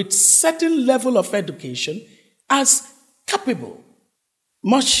yourself with certain level of education as capable,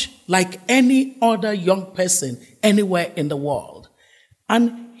 much like any other young person anywhere in the world.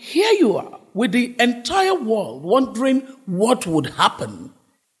 And here you are, with the entire world wondering what would happen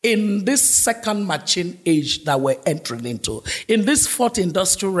in this second machine age that we're entering into, in this fourth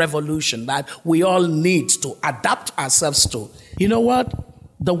industrial revolution that we all need to adapt ourselves to. You know what?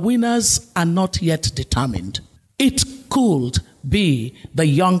 The winners are not yet determined. It could be the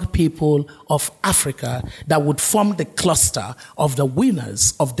young people of Africa that would form the cluster of the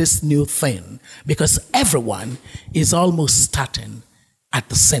winners of this new thing, because everyone is almost starting at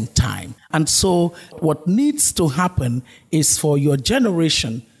the same time. And so what needs to happen is for your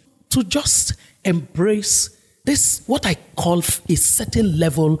generation to just embrace this, what I call a certain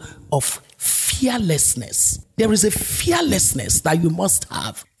level of fearlessness. There is a fearlessness that you must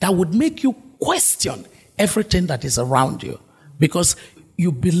have that would make you question everything that is around you, because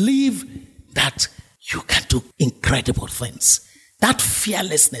you believe that you can do incredible things. That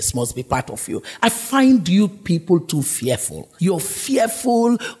fearlessness must be part of you. I find you people too fearful. You're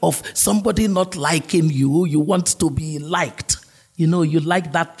fearful of somebody not liking you. You want to be liked. You know, you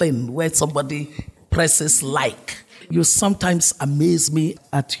like that thing where somebody presses like. You sometimes amaze me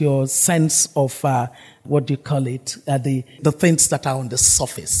at your sense of, what do you call it, the things that are on the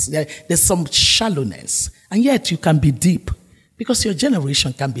surface. There's some shallowness, and yet you can be deep, because your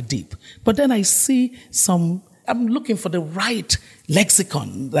generation can be deep. But then I see I'm looking for the right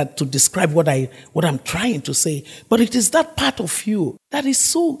lexicon to describe what I'm trying to say. But it is that part of you that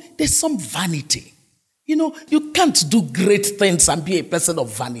is there's some vanity. You know, you can't do great things and be a person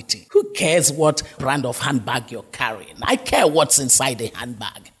of vanity. Who cares what brand of handbag you're carrying? I care what's inside the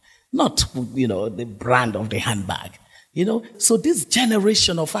handbag, not, the brand of the handbag. So this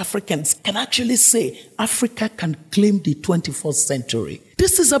generation of Africans can actually say Africa can claim the 21st century.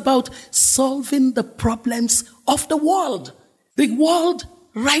 This is about solving the problems of the world. The world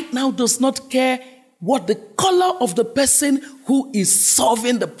right now does not care what the color of the person who is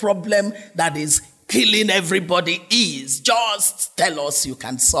solving the problem that is killing everybody is. Just tell us you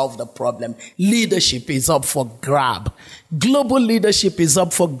can solve the problem. Leadership is up for grab. Global leadership is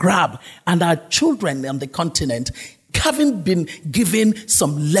up for grab. And our children on the continent, having been given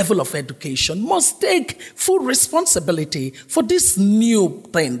some level of education, must take full responsibility for this new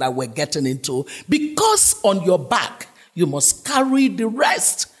thing that we're getting into. Because on your back, you must carry the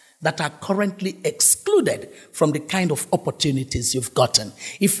rest that are currently excluded from the kind of opportunities you've gotten.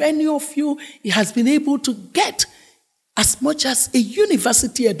 If any of you has been able to get as much as a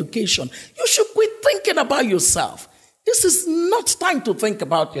university education, you should quit thinking about yourself. This is not time to think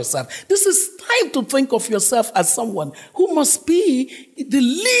about yourself. This is time to think of yourself as someone who must be the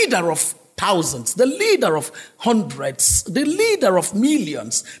leader of thousands, the leader of hundreds, the leader of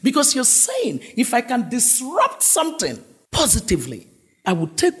millions. Because you're saying, if I can disrupt something positively, I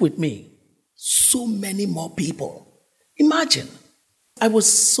would take with me so many more people. Imagine. I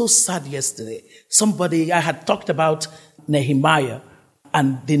was so sad yesterday. I had talked about Nehemiah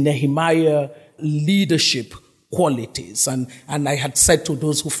and the Nehemiah leadership qualities. And I had said to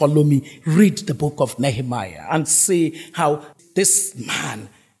those who follow me, read the book of Nehemiah and see how this man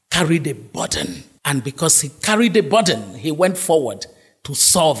carried a burden. And because he carried a burden, he went forward to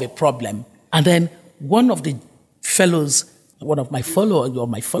solve a problem. And then one of the fellows, one of my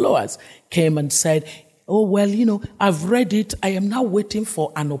followers came and said, oh, well, I've read it. I am now waiting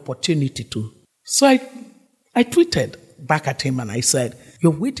for an opportunity to. So I tweeted back at him and I said,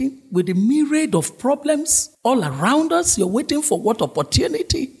 you're waiting with a myriad of problems all around us. You're waiting for what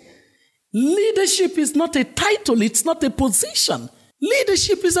opportunity? Leadership is not a title. It's not a position.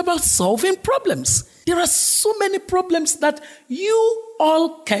 Leadership is about solving problems. There are so many problems that you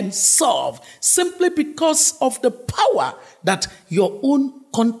all can solve simply because of the power that your own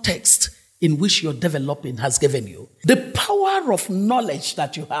context in which you're developing has given you. The power of knowledge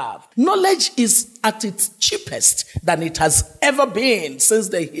that you have. Knowledge is at its cheapest than it has ever been since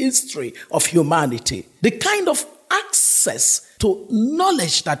the history of humanity. The kind of access to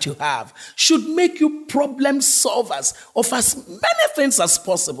knowledge that you have should make you problem solvers of as many things as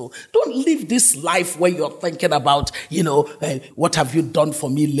possible. Don't live this life where you're thinking about, what have you done for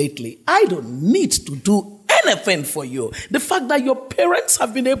me lately? I don't need to do anything for you. The fact that your parents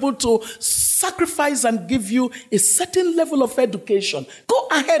have been able to sacrifice and give you a certain level of education, go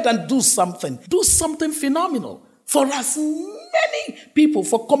ahead and do something. Do something phenomenal. For as many people,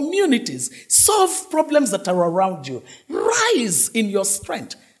 for communities, solve problems that are around you. Rise in your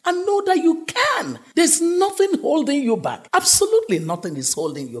strength and know that you can. There's nothing holding you back. Absolutely nothing is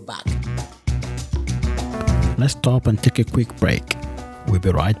holding you back. Let's stop and take a quick break. We'll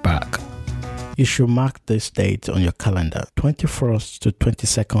be right back. You should mark this date on your calendar, 21st to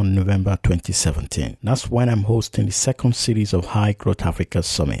 22nd November 2017. That's when I'm hosting the second series of High Growth Africa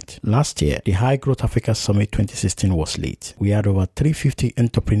Summit. Last year, the High Growth Africa Summit 2016 was lit. We had over 350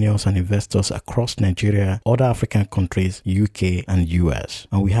 entrepreneurs and investors across Nigeria, other African countries, UK and US.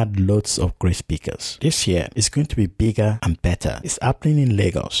 And we had loads of great speakers. This year, it's going to be bigger and better. It's happening in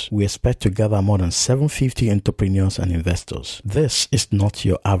Lagos. We expect to gather more than 750 entrepreneurs and investors. This is not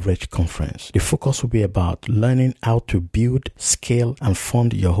your average conference. The focus will be about learning how to build, scale, and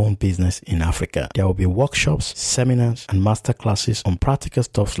fund your own business in Africa. There will be workshops, seminars, and masterclasses on practical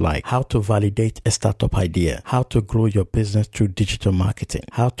stuff like how to validate a startup idea, how to grow your business through digital marketing,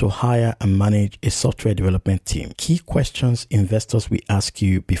 how to hire and manage a software development team. Key questions investors will ask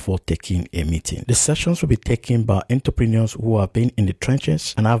you before taking a meeting. The sessions will be taken by entrepreneurs who have been in the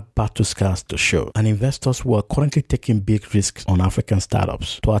trenches and have battle scars to show, and investors who are currently taking big risks on African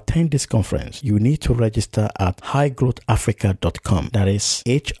startups. To attend this conference, you need to register at highgrowthafrica.com. That is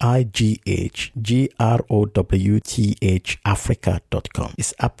highgrowthafrica.com.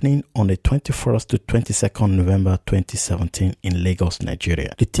 It's happening on the 21st to 22nd November 2017 in Lagos,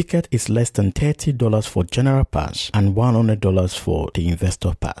 Nigeria. The ticket is less than $30 for general pass and $100 for the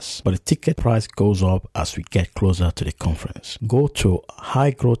investor pass. But the ticket price goes up as we get closer to the conference. Go to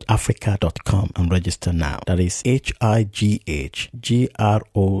highgrowthafrica.com and register now. That is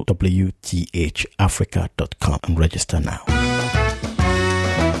highgrowthafrica.com and register now.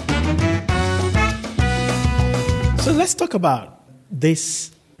 So let's talk about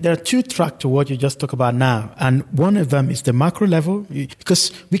this. There are two tracks to what you just talked about now, and one of them is the macro level,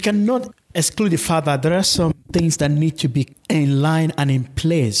 because we cannot exclude the fact that there are some things that need to be in line and in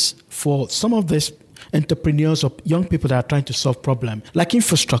place for some of these entrepreneurs or young people that are trying to solve problems, like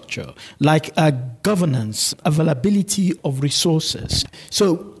infrastructure, like governance, availability of resources.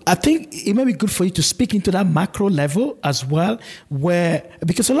 So I think it may be good for you to speak into that macro level as well,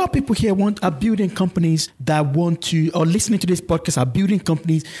 because a lot of people here are building companies that want to, or listening to this podcast, are building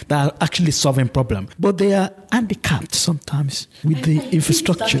companies that are actually solving problems, but they are handicapped sometimes with the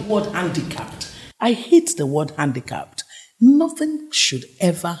infrastructure. That word handicapped. I hate the word handicapped. Nothing should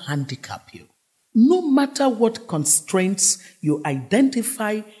ever handicap you. No matter what constraints you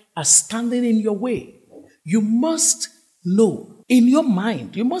identify as standing in your way, you must know in your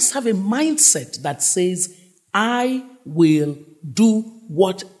mind, you must have a mindset that says, I will do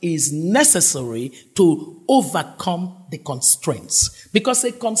what is necessary to overcome the constraints. Because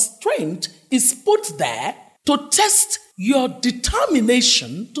a constraint is put there to test your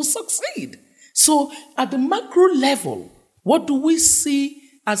determination to succeed. So at the macro level, what do we see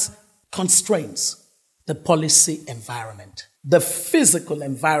as constraints? The policy environment, the physical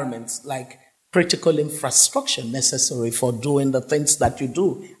environments like critical infrastructure necessary for doing the things that you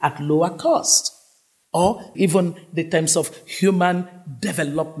do at lower cost, or even the terms of human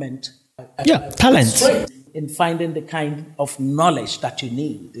development. Talent. In finding the kind of knowledge that you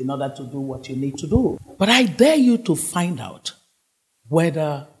need in order to do what you need to do. But I dare you to find out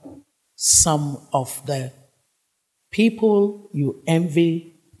whether some of the people you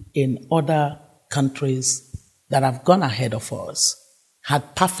envy in other countries that have gone ahead of us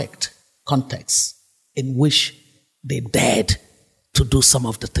had perfect context in which they dared to do some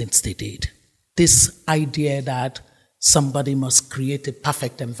of the things they did. This idea that somebody must create a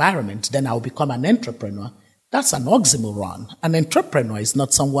perfect environment, then I'll become an entrepreneur, that's an oxymoron. An entrepreneur is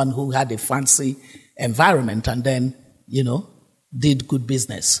not someone who had a fancy environment and then, did good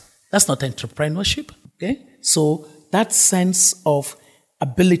business. That's not entrepreneurship, okay? So that sense of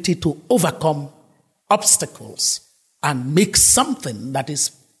ability to overcome obstacles and make something that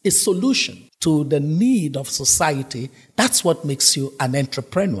is a solution to the need of society, that's what makes you an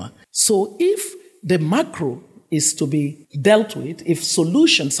entrepreneur. So if the macro is to be dealt with, if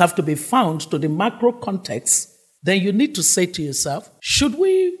solutions have to be found to the macro context, then you need to say to yourself, should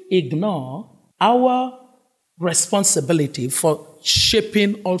we ignore our responsibility for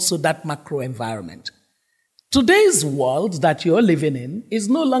shaping also that macro environment? Today's world that you're living in is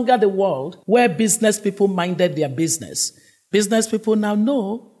no longer the world where business people minded their business. Business people now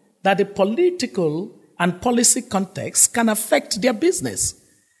know that the political and policy context can affect their business.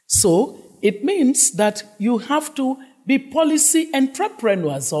 So it means that you have to be policy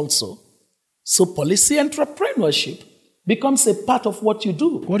entrepreneurs also. So policy entrepreneurship becomes a part of what you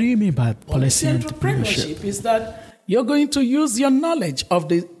do. What do you mean by policy entrepreneurship? Is that you're going to use your knowledge of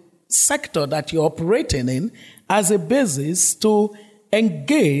the sector that you're operating in as a basis to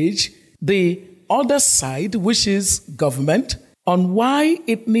engage the other side, which is government, on why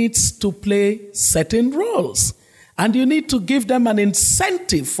it needs to play certain roles. And you need to give them an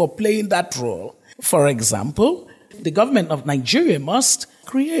incentive for playing that role. For example, the government of Nigeria must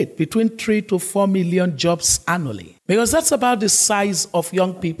create between 3 to 4 million jobs annually, because that's about the size of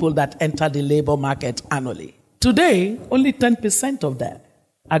young people that enter the labor market annually. Today, only 10% of them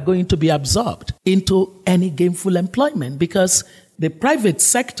are going to be absorbed into any gainful employment because the private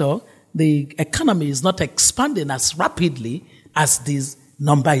sector, the economy is not expanding as rapidly as this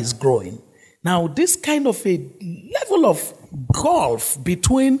number is growing. Now, this kind of a level of gulf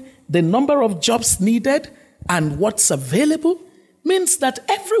between the number of jobs needed and what's available means that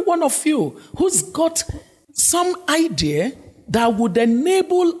every one of you who's got some idea that would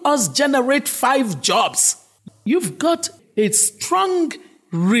enable us generate 5 jobs, you've got a strong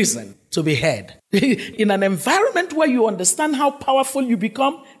reason to be heard. In an environment where you understand how powerful you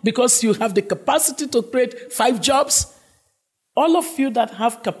become because you have the capacity to create 5 jobs, all of you that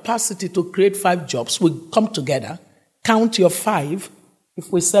have capacity to create 5 jobs will come together, count your 5.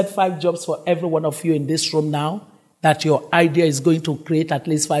 If we said 5 jobs for every one of you in this room now, that your idea is going to create at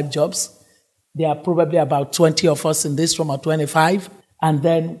least 5 jobs, there are probably about 20 of us in this room, or 25, and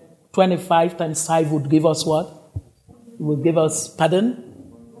then 25 times 5 would give us what? It would give us,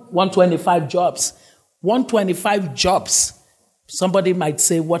 125 jobs. 125 jobs. Somebody might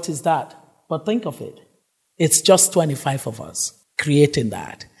say, what is that? But think of it. It's just 25 of us creating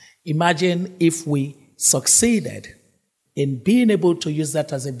that. Imagine if we succeeded in being able to use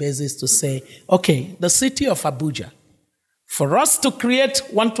that as a basis to say, okay, the city of Abuja, for us to create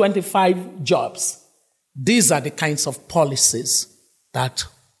 125 jobs, these are the kinds of policies that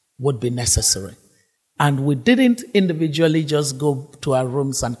would be necessary. And we didn't individually just go to our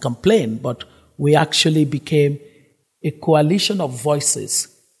rooms and complain, but we actually became a coalition of voices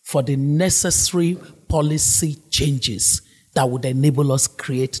for the necessary policy changes that would enable us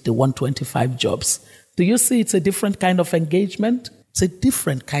create the 125 jobs. Do you see it's a different kind of engagement? It's a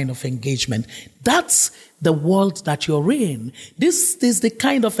different kind of engagement. That's the world that you're in. This is the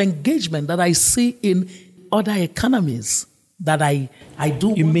kind of engagement that I see in other economies that I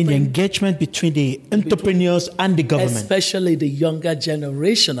do. You mean engagement between the entrepreneurs and the government? Especially the younger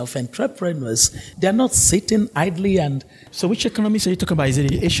generation of entrepreneurs. They're not sitting idly and... So which economies are you talking about? Is it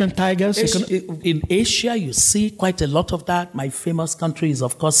the Asian tigers? In Asia, you see quite a lot of that. My famous country is,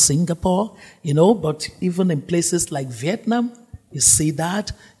 of course, Singapore, but even in places like Vietnam, you see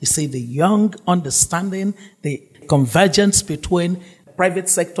that. You see the young understanding, the convergence between private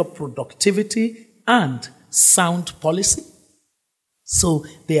sector productivity and sound policy. So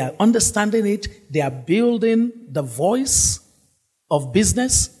they are understanding it. They are building the voice of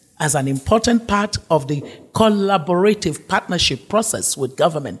business as an important part of the collaborative partnership process with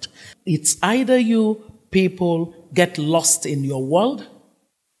government. It's either you people get lost in your world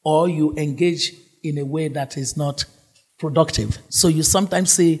or you engage in a way that is not productive. So you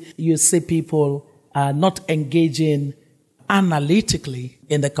sometimes see people not engaging analytically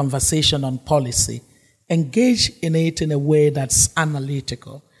in the conversation on policy. Engage in it in a way that's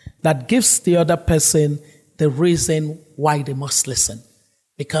analytical, that gives the other person the reason why they must listen.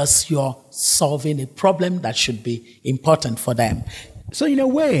 because you're solving a problem that should be important for them. So in a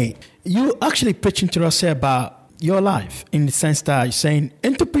way, you're actually preaching to us here about your life in the sense that you're saying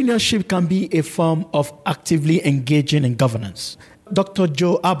entrepreneurship can be a form of actively engaging in governance. Dr.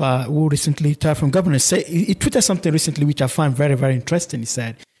 Joe Abba, who recently retired from governance, he tweeted something recently which I find very, very interesting. He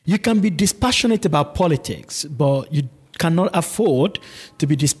said, you can be dispassionate about politics, but you cannot afford to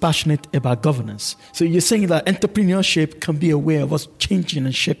be dispassionate about governance. So you're saying that entrepreneurship can be a way of us changing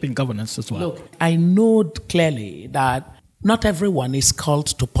and shaping governance as well. Look, I know clearly that not everyone is called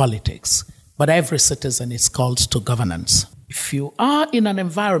to politics, but every citizen is called to governance. If you are in an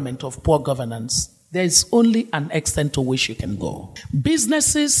environment of poor governance, there is only an extent to which you can go.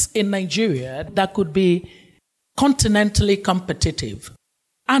 Businesses in Nigeria that could be continentally competitive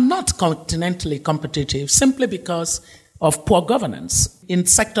are not continentally competitive simply because of poor governance in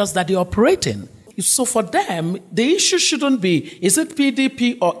sectors that they operate in. So for them, the issue shouldn't be, is it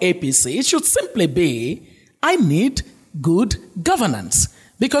PDP or APC? It should simply be, I need good governance.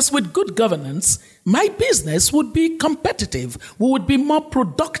 Because with good governance, my business would be competitive. We would be more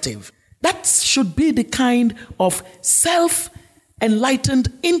productive. That should be the kind of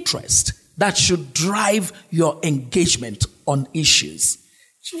self-enlightened interest that should drive your engagement on issues.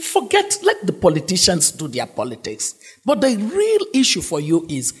 Forget, let the politicians do their politics. But the real issue for you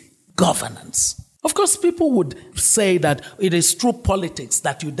is governance. Of course, people would say that it is through politics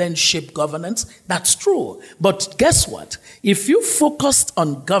that you then shape governance. That's true. But guess what? If you focused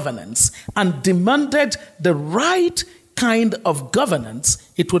on governance and demanded the right kind of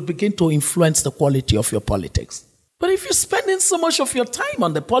governance, it would begin to influence the quality of your politics. But if you're spending so much of your time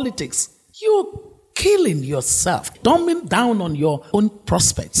on the politics, you're killing yourself, dumbing down on your own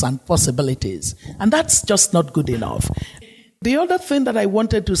prospects and possibilities. And that's just not good enough. The other thing that I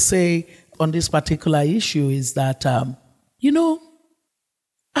wanted to say on this particular issue is that,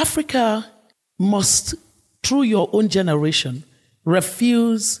 Africa must, through your own generation,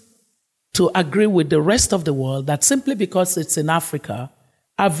 refuse to agree with the rest of the world that simply because it's in Africa,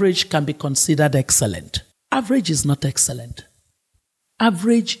 average can be considered excellent. Average is not excellent.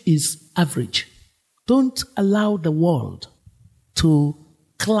 Average is average. Don't allow the world to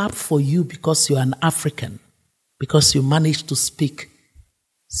clap for you because you're an African, because you managed to speak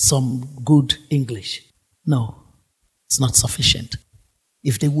some good English. No, it's not sufficient.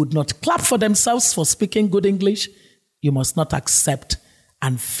 If they would not clap for themselves for speaking good English, you must not accept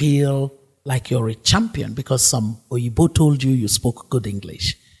and feel like you're a champion because some Oyibo told you spoke good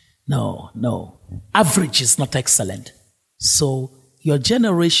English. No. Average is not excellent. So your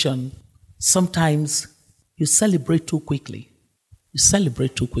generation, sometimes you celebrate too quickly.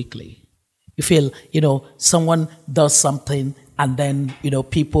 You feel, someone does something and then,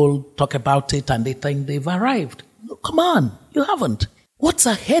 people talk about it and they think they've arrived. No, come on, you haven't. What's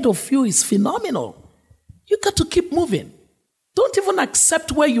ahead of you is phenomenal. You got to keep moving. Don't even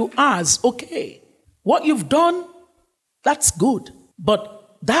accept where you are as okay. What you've done, that's good.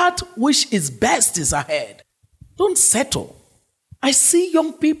 But that which is best is ahead. Don't settle. I see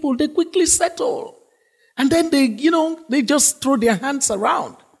young people, they quickly settle. And then they just throw their hands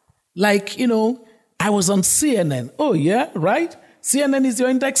around. Like, I was on CNN. Oh, yeah, right? CNN is your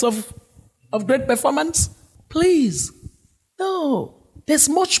index of great performance? Please. No. There's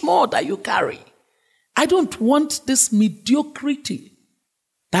much more that you carry. I don't want this mediocrity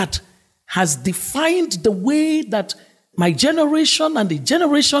that has defined the way that my generation and the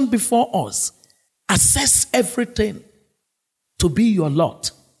generation before us assess everything to be your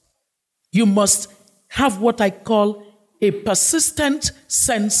lot. You must have what I call a persistent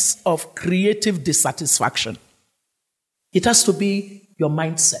sense of creative dissatisfaction. It has to be your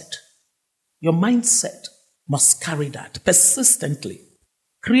mindset. Your mindset must carry that persistently.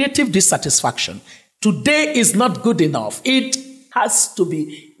 Creative dissatisfaction. Today is not good enough. It has to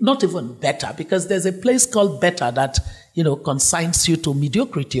be not even better, because there's a place called better that, consigns you to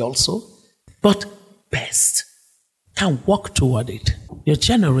mediocrity also. But best. Can work toward it. Your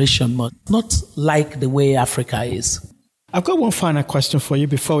generation must not like the way Africa is. I've got one final question for you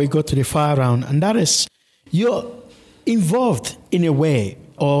before we go to the fire round, and that is, you're involved in a way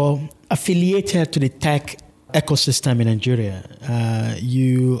or affiliated to the tech ecosystem in Nigeria.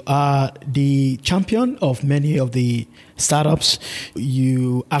 You are the champion of many of the startups.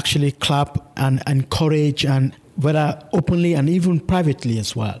 You actually clap and encourage, and whether openly and even privately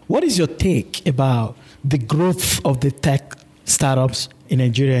as well. What is your take about the growth of the tech startups in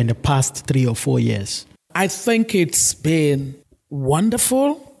Nigeria in the past 3 or 4 years? I think it's been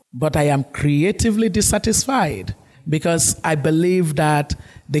wonderful, but I am creatively dissatisfied because I believe that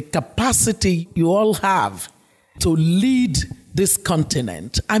the capacity you all have to lead this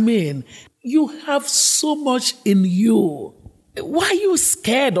continent. I mean, you have so much in you. Why are you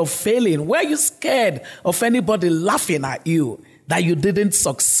scared of failing? Why are you scared of anybody laughing at you that you didn't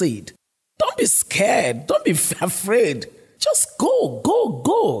succeed? Don't be scared. Don't be afraid. Just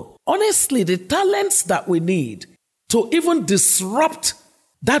go. Honestly, the talents that we need to even disrupt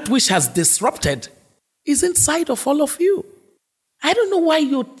that which has disrupted is inside of all of you. I don't know why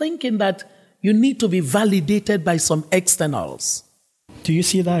you're thinking that you need to be validated by some externals. Do you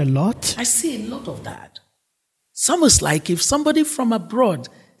see that a lot? I see a lot of that. It's almost like if somebody from abroad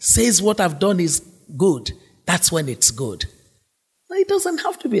says what I've done is good, that's when it's good. No, it doesn't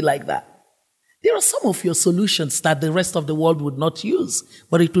have to be like that. There are some of your solutions that the rest of the world would not use,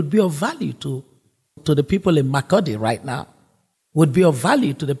 but it would be of value to the people in Makurdi right now, would be of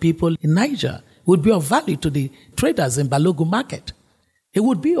value to the people in Niger, would be of value to the traders in Balogun Market. It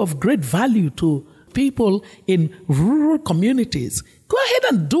would be of great value to people in rural communities. Go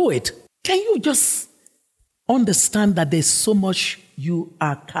ahead and do it. Can you just understand that there's so much you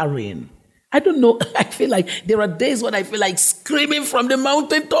are carrying? I don't know. I feel like there are days when I feel like screaming from the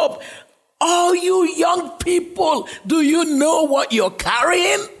mountaintop. Oh, you young people, do you know what you're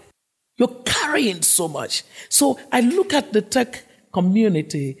carrying? You're carrying so much. So I look at the tech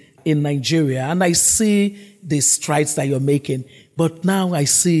community in Nigeria and I see the strides that you're making. But now I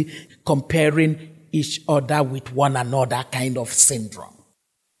see comparing each other with one another kind of syndrome.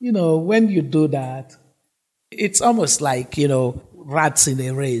 You know, when you do that, it's almost like, rats in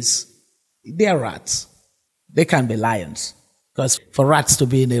a race. They're rats. They can't be lions. Because for rats to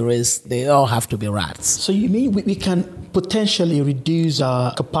be in a race, they all have to be rats. So you mean we can potentially reduce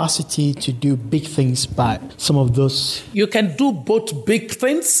our capacity to do big things by some of those? You can do both big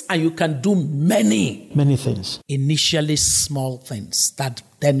things and you can do many things. Initially small things that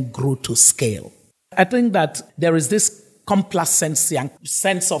then grow to scale. I think that there is this complacency and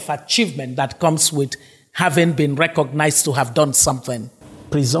sense of achievement that comes with having been recognized to have done something.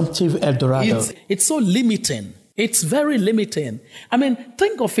 Presumptive Eldorado. It's so limiting. It's very limiting. I mean,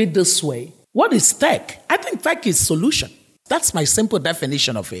 think of it this way. What is tech? I think tech is solution. That's my simple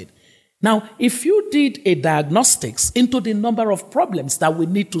definition of it. Now, if you did a diagnostics into the number of problems that we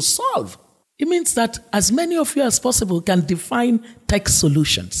need to solve, it means that as many of you as possible can define tech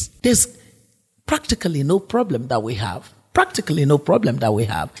solutions. There's practically no problem that we have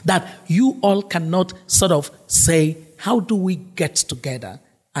that you all cannot sort of say, how do we get together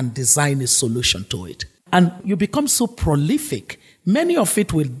and design a solution to it? And you become so prolific. Many of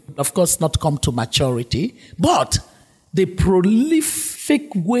it will, of course, not come to maturity, but the prolific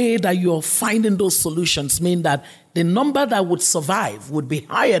way that you're finding those solutions mean that the number that would survive would be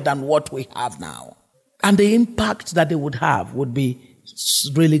higher than what we have now. And the impact that they would have would be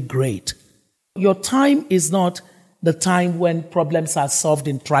really great. Your time is not the time when problems are solved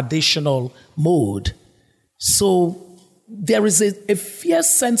in traditional mode. So there is a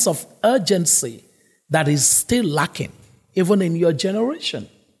fierce sense of urgency that is still lacking, even in your generation.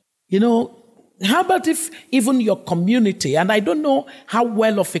 How about if even your community, and I don't know how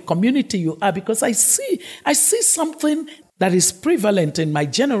well of a community you are, because I see something that is prevalent in my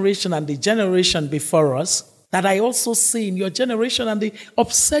generation and the generation before us, that I also see in your generation, and it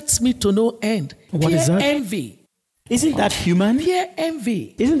upsets me to no end. What is that? Envy. Isn't that human? Peer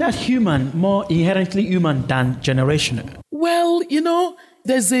envy. Isn't that human, more inherently human than generational? Well,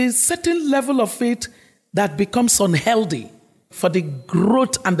 there's a certain level of it that becomes unhealthy for the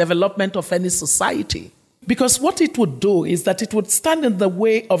growth and development of any society. Because what it would do is that it would stand in the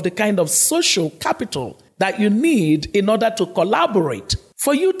way of the kind of social capital that you need in order to collaborate.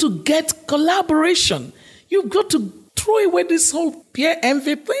 For you to get collaboration, you've got to throw away this whole peer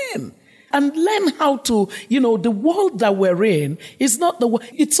envy thing and learn how to, the world that we're in is not the world.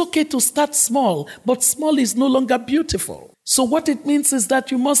 It's okay to start small, but small is no longer beautiful. So what it means is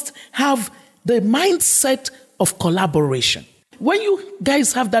that you must have the mindset of collaboration. When you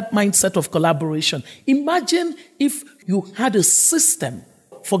guys have that mindset of collaboration, imagine if you had a system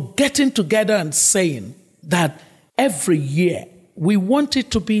for getting together and saying that every year we want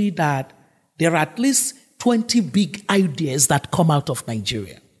it to be that there are at least 20 big ideas that come out of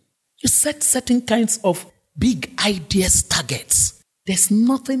Nigeria. You set certain kinds of big ideas targets. There's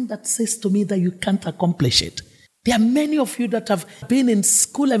nothing that says to me that you can't accomplish it. There are many of you that have been in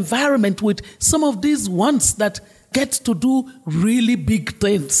school environment with some of these ones that get to do really big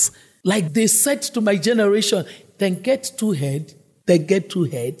things. Like they said to my generation, then get two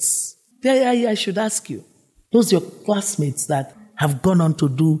heads. I should ask you, those your classmates that have gone on to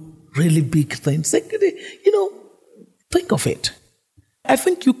do really big things, think of it. I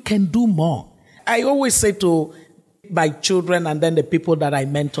think you can do more. I always say to my children and then the people that I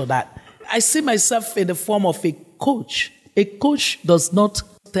mentor, that I see myself in the form of a coach. A coach does not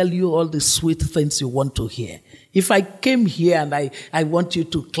tell you all the sweet things you want to hear. If I came here and I want you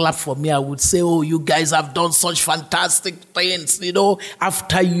to clap for me, I would say, oh, you guys have done such fantastic things,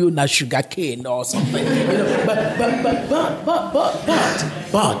 after you na sugar cane or something.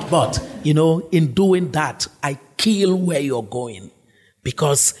 But, in doing that, I kill where you're going,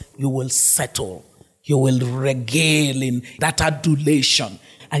 because you will settle. You will regale in that adulation.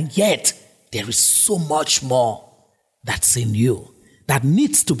 And yet, there is so much more that's in you that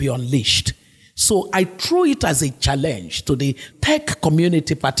needs to be unleashed. So I throw it as a challenge to the tech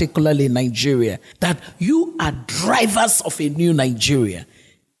community, particularly in Nigeria, that you are drivers of a new Nigeria,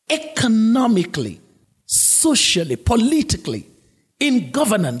 economically, socially, politically, in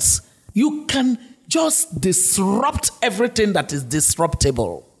governance. You can just disrupt everything that is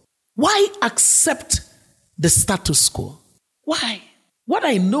disruptable. Why accept the status quo? Why? What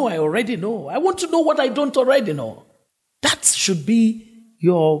I know, I already know. I want to know what I don't already know. That should be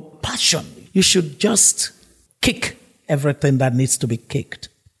your passion. You should just kick everything that needs to be kicked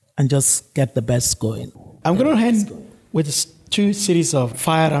and just get the best going. I'm going to end with 2 series of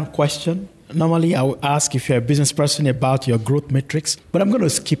fire-round questions. Normally, I would ask if you're a business person about your growth metrics, but I'm going to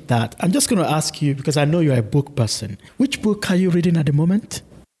skip that. I'm just going to ask you, because I know you're a book person. Which book are you reading at the moment?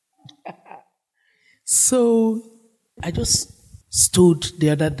 So I just stood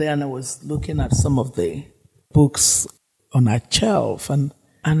the other day and I was looking at some of the books on a shelf, and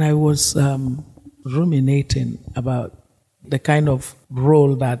I was ruminating about the kind of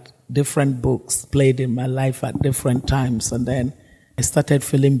role that different books played in my life at different times. And then I started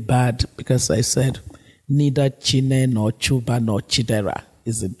feeling bad because I said, neither Chine nor Chuba nor Chidera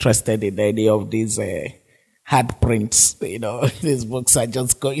is interested in any of these hard prints. These books are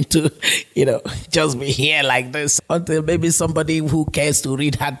just going to, just be here like this until maybe somebody who cares to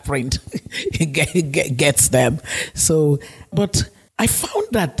read hard print gets them. So, but I found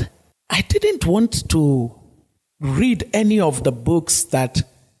that I didn't want to read any of the books that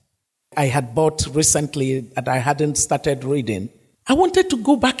I had bought recently that I hadn't started reading. I wanted to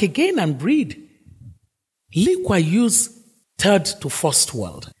go back again and read Lee Kuan Yew's Third to First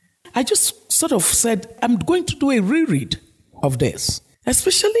World. I just sort of said, I'm going to do a reread of this,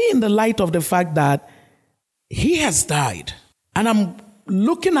 especially in the light of the fact that he has died. And I'm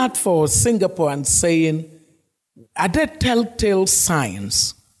looking out for Singapore and saying, are there telltale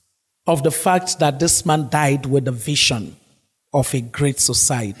signs of the fact that this man died with a vision of a great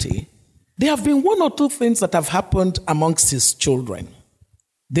society? There have been 1 or 2 things that have happened amongst his children.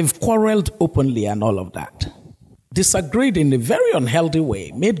 They've quarreled openly and all of that. Disagreed in a very unhealthy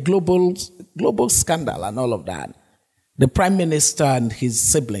way, made global scandal and all of that. The prime minister and his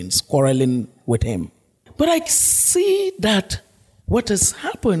siblings quarreling with him. But I see that what has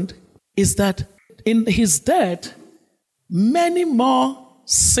happened is that in his death, many more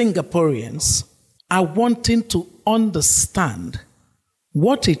Singaporeans are wanting to understand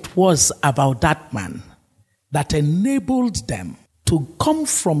what it was about that man that enabled them to come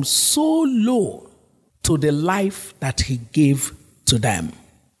from so low to the life that he gave to them.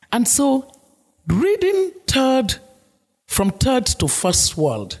 And so, reading from Third to First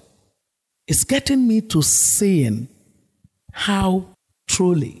World is getting me to seeing how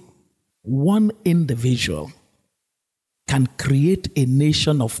truly one individual can create a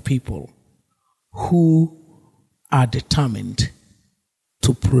nation of people who are determined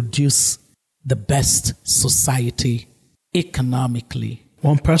to produce the best society economically.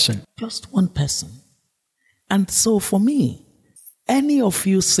 One person. Just one person. And so for me, any of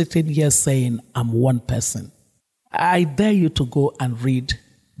you sitting here saying, I'm one person, I dare you to go and read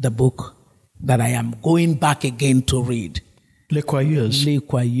the book that I am going back again to read. Lee Kuan Yew's. Lee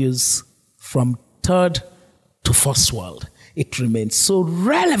Kuan Yew's From Third to First World. It remains so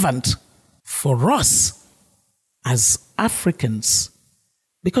relevant for us as Africans,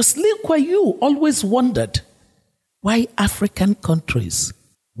 because Lee Kuan Yew always wondered why African countries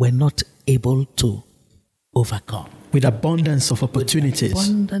were not able to overcome. With abundance of opportunities. With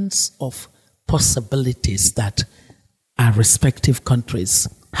abundance of possibilities that our respective countries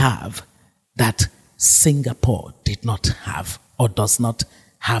have, that Singapore did not have or does not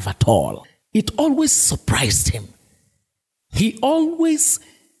have at all. It always surprised him. He always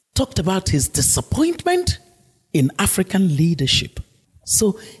talked about his disappointment in African leadership.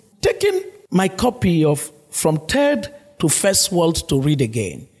 So, taking my copy of From Third to First World to read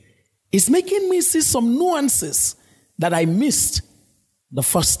again is making me see some nuances that I missed the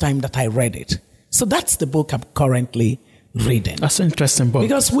first time that I read it. So that's the book I'm currently reading. That's an interesting book.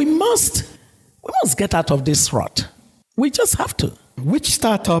 Because we must get out of this rut. We just have to. Which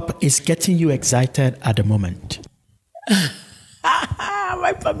startup is getting you excited at the moment? Am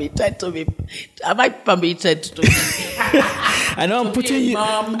I permitted to be? I know I'm putting you.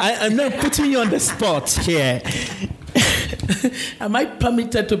 I'm not putting you on the spot here. Am I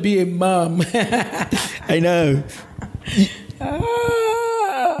permitted to be a mom? I know.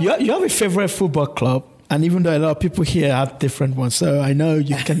 You have a favorite football club, and even though a lot of people here have different ones, so I know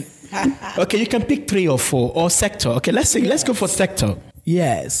you can. Okay, you can pick 3 or 4 or sector. Okay, let's go for sector.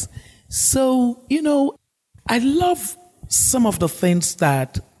 Yes. So I love some of the things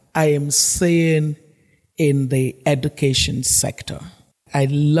that I am seeing in the education sector. I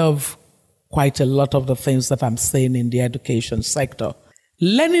love quite a lot of the things that I'm seeing in the education sector.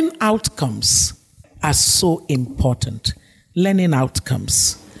 Learning outcomes are so important. Learning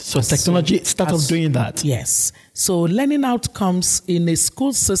outcomes. So technology started doing that. Yes. So learning outcomes in a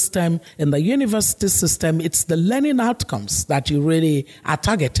school system, in the university system, it's the learning outcomes that you really are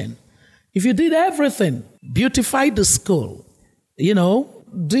targeting. If you did everything, beautified the school,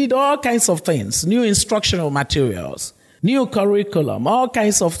 did all kinds of things, new instructional materials, new curriculum, all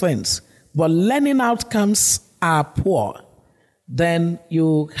kinds of things, but learning outcomes are poor, then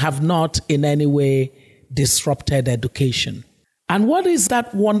you have not in any way disrupted education. And what is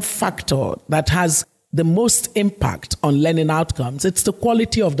that one factor that has the most impact on learning outcomes? It's the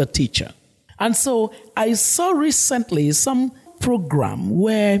quality of the teacher. And so I saw recently some program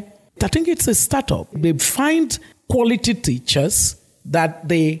where I think it's a startup. They find quality teachers that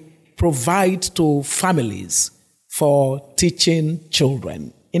they provide to families for teaching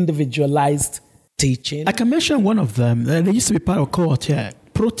children, individualized teaching. I can mention one of them. They used to be part of cohort here,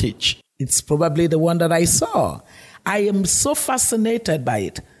 ProTeach. It's probably the one that I saw. I am so fascinated by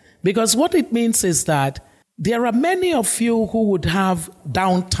it because what it means is that there are many of you who would have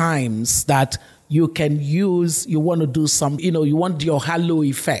downtimes that you can use, you want to do some, you want your halo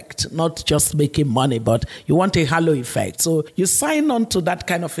effect, not just making money, but you want a halo effect. So you sign on to that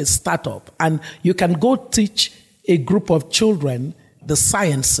kind of a startup and you can go teach a group of children the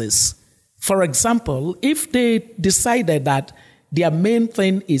sciences. For example, if they decided that their main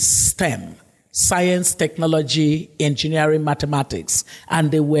thing is STEM, science, technology, engineering, mathematics,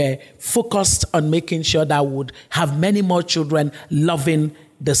 and they were focused on making sure that would have many more children loving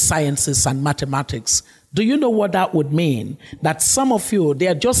the sciences and mathematics. Do you know what that would mean? That some of you,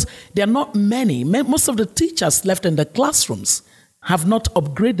 there are not many. Most of the teachers left in the classrooms have not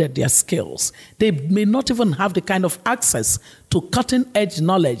upgraded their skills. They may not even have the kind of access to cutting-edge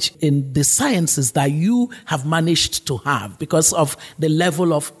knowledge in the sciences that you have managed to have because of the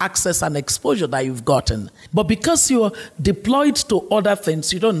level of access and exposure that you've gotten. But because you're deployed to other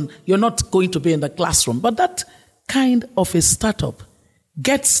things, you're not going to be in the classroom. But that kind of a startup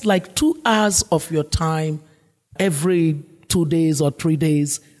gets like 2 hours of your time every 2 days or 3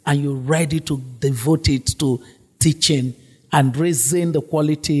 days, and you're ready to devote it to teaching and raising the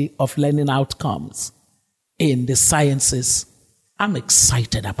quality of learning outcomes in the sciences. I'm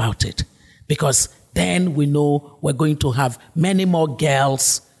excited about it because then we know we're going to have many more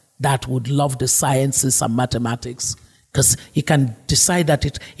girls that would love the sciences and mathematics because you can decide that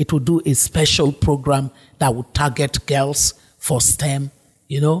it will do a special program that would target girls for STEM,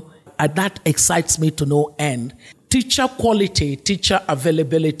 and that excites me to no end. Teacher quality, teacher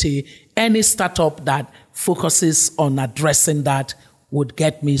availability, any startup that focuses on addressing that would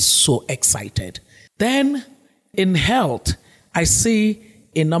get me so excited. Then in health, I see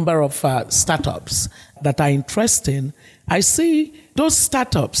a number of startups that are interesting. I see those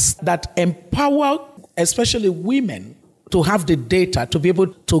startups that empower especially women to have the data, to be able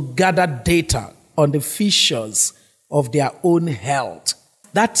to gather data on the features of their own health.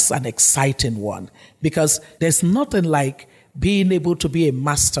 That's an exciting one because there's nothing like being able to be a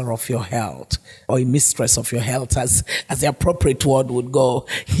master of your health or a mistress of your health, as the appropriate word would go,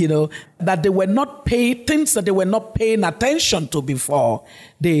 that they were not paying, things that they were not paying attention to before,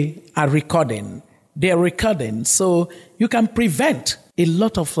 they are recording. They are recording. So you can prevent a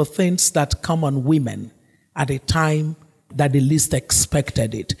lot of the things that come on women at a time that they least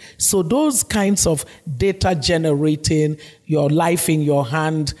expected it. So those kinds of data generating, your life in your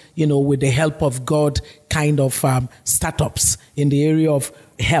hand, with the help of God kind of startups in the area of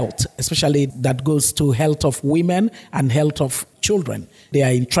health, especially that goes to health of women and health of children. They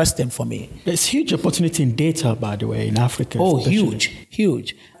are interesting for me. There's huge opportunity in data, by the way, in Africa. Oh, especially.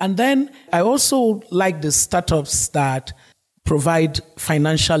 huge. And then I also like the startups that provide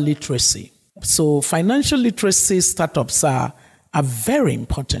financial literacy. So financial literacy startups are very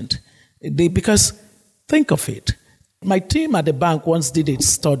important because think of it. My team at the bank once did a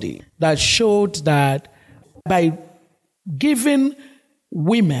study that showed that by giving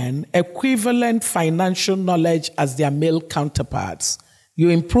women equivalent financial knowledge as their male counterparts, you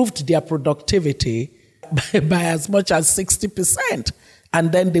improved their productivity by as much as 60%.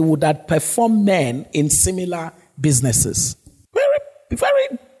 And then they would outperform men in similar businesses. Very,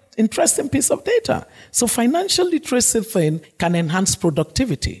 very interesting piece of data. So financial literacy thing can enhance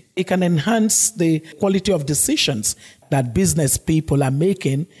productivity. It can enhance the quality of decisions that business people are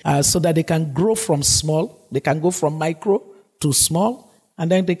making so that they can grow from small. They can go from micro to small, and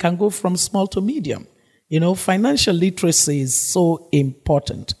then they can go from small to medium. Financial literacy is so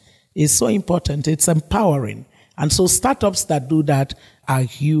important. It's so important. It's empowering. And so startups that do that are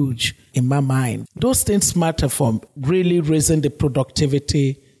huge in my mind. Those things matter for really raising the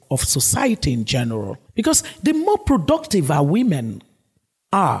productivity of society in general. Because the more productive our women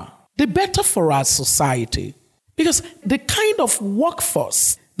are, the better for our society. Because the kind of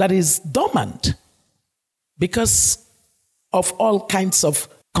workforce that is dormant because of all kinds of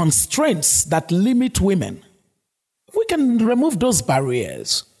constraints that limit women, we can remove those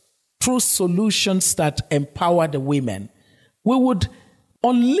barriers through solutions that empower the women, we would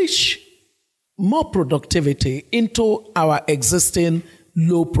unleash more productivity into our existing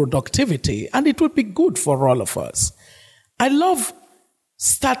low productivity, and it would be good for all of us. I love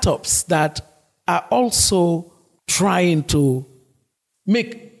startups that are also trying to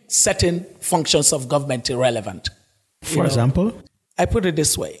make certain functions of government irrelevant. For example? I put it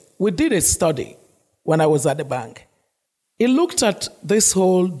this way. We did a study when I was at the bank. It looked at this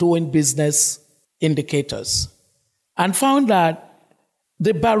whole doing business indicators and found that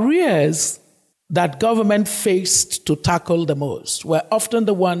the barriers that government faced to tackle the most were often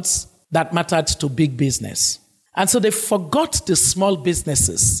the ones that mattered to big business. And so they forgot the small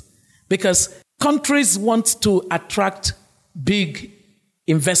businesses because countries want to attract big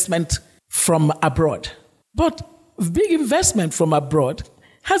investment from abroad. But big investment from abroad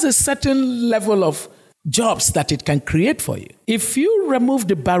has a certain level of jobs that it can create for you. If you remove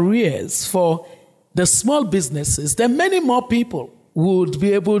the barriers for the small businesses, then many more people would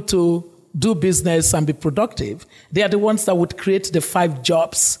be able to do business and be productive. They are the ones that would create the 5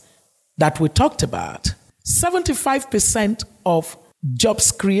 jobs that we talked about. 75% of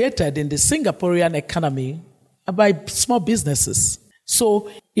jobs created in the Singaporean economy are by small businesses. So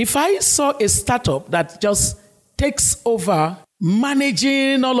if I saw a startup that just takes over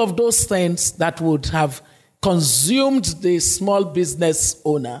managing all of those things that would have consumed the small business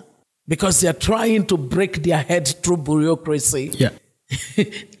owner because they're trying to break their head through bureaucracy. Yeah.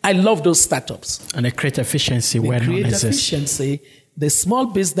 I love those startups. And they create efficiency where none exists. Efficiency. The small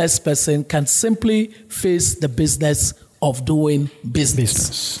business person can simply face the business of doing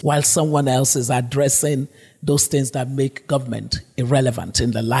business while someone else is addressing those things that make government irrelevant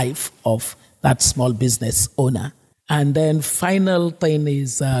in the life of that small business owner. And then final thing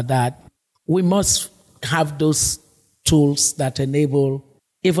is that we must have those tools that enable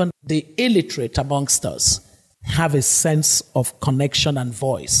even the illiterate amongst us have a sense of connection and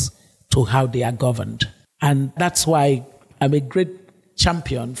voice to how they are governed. And that's why I'm a great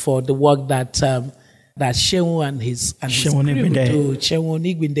champion for the work that Seun and his crew do,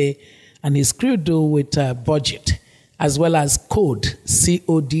 Seun Igbinde and his crew do with budget, as well as code,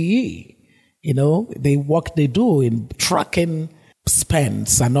 CODE. The work they do in tracking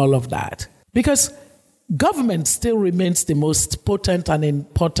spends and all of that. Because government still remains the most potent and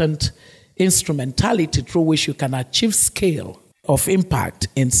important instrumentality through which you can achieve scale of impact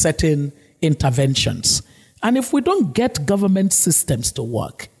in certain interventions. And if we don't get government systems to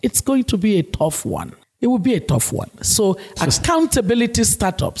work, it's going to be a tough one. It will be a tough one. So accountability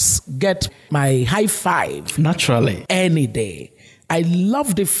startups get my high five. Naturally. Any day. I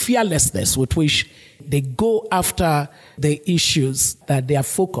love the fearlessness with which they go after the issues that they are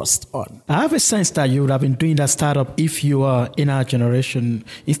focused on. I have a sense that you would have been doing that startup if you were in our generation,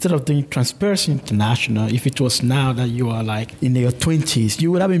 instead of doing Transparency International, if it was now that you are like in your 20s,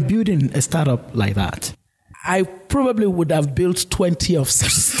 you would have been building a startup like that. I probably would have built 20 of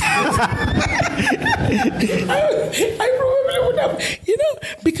such startups. I probably would have,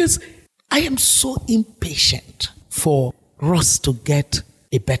 because I am so impatient for us to get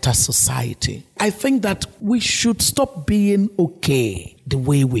a better society. I think that we should stop being okay the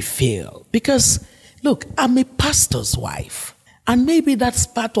way we feel. Because, look, I'm a pastor's wife. And maybe that's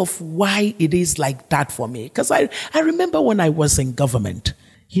part of why it is like that for me. Because I remember when I was in government,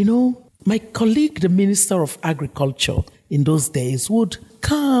 my colleague, the Minister of Agriculture in those days, would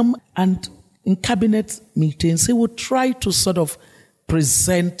come and in cabinet meetings, he would try to sort of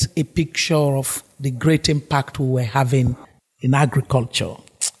present a picture of the great impact we were having in agriculture.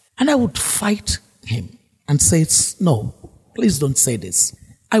 And I would fight him. and says, no, please don't say this.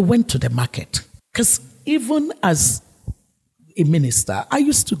 I went to the market. Because even as a minister, I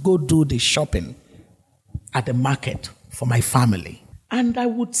used to go do the shopping at the market for my family. And I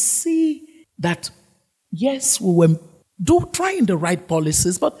would see that, yes, we were trying the right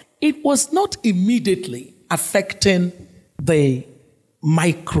policies, but it was not immediately affecting the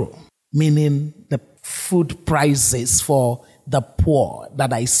micro, meaning the food prices for the poor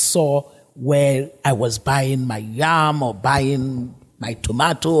that I saw where I was buying my yam or buying my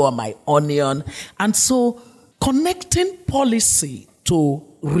tomato or my onion. And so connecting policy to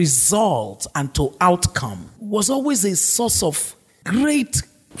result and to outcome was always a source of great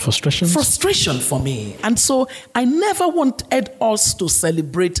frustration for me. And so I never wanted us to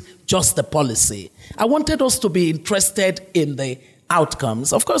celebrate just the policy. I wanted us to be interested in the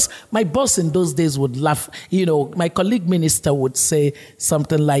outcomes. Of course, my boss in those days would laugh. My colleague minister would say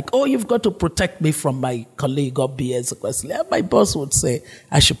something like, oh, you've got to protect me from my colleague, Obi Ezekwesili. And my boss would say,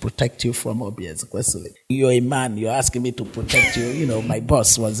 I should protect you from Obi Ezekwesili. You're a man, you're asking me to protect you. My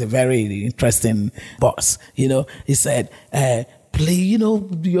boss was a very interesting boss. He said, please,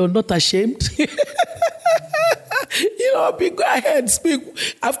 you're not ashamed. Go ahead,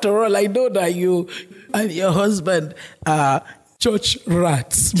 speak. After all, I know that you and your husband are church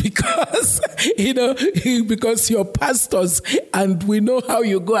rats because you're pastors and we know how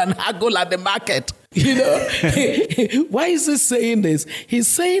you go and haggle at the market. Why is he saying this? He's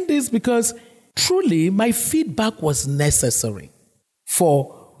saying this because truly my feedback was necessary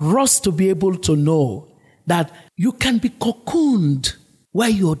for us to be able to know that you can be cocooned while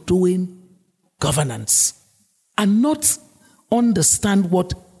you're doing governance and not understand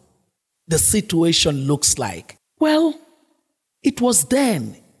what the situation looks like. Well, it was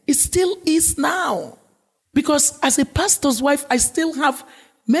then. It still is now. Because as a pastor's wife, I still have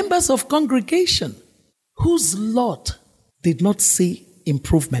members of congregation whose lot did not see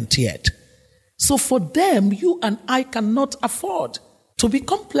improvement yet. So for them, you and I cannot afford to be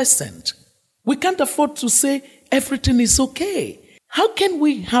complacent. We can't afford to say everything is okay. How can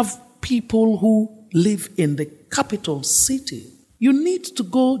we have people who live in the capital city? You need to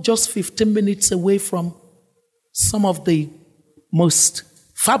go just 15 minutes away from some of the most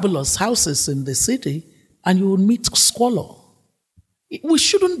fabulous houses in the city, and you will meet squalor. We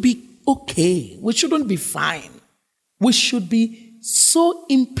shouldn't be okay. We shouldn't be fine. We should be so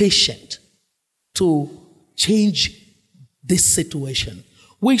impatient to change this situation.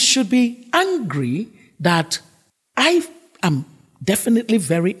 We should be angry that I am definitely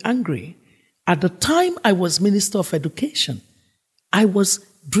very angry. At the time I was Minister of Education, I was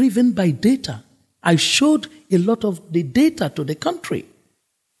driven by data. I showed a lot of the data to the country.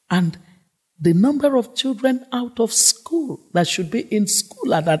 And the number of children out of school that should be in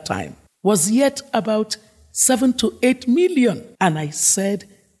school at that time was yet about 7 to 8 million. And I said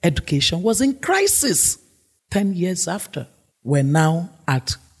education was in crisis. 10 years after, we're now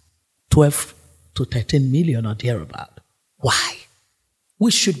at 12 to 13 million or thereabout. Why? We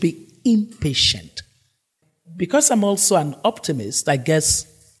should be impatient. Because I'm also an optimist, I guess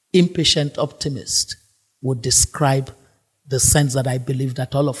impatient optimist would describe the sense that I believe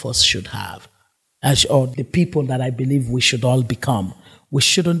that all of us should have, or the people that I believe we should all become. We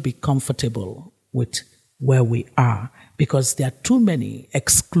shouldn't be comfortable with where we are because there are too many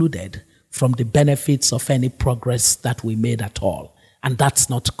excluded from the benefits of any progress that we made at all. And that's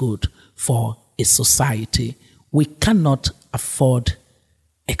not good for a society. We cannot afford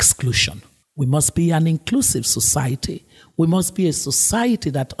exclusion. We must be an inclusive society. We must be a society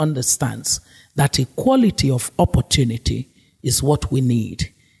that understands that equality of opportunity is what we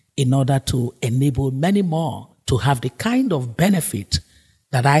need in order to enable many more to have the kind of benefit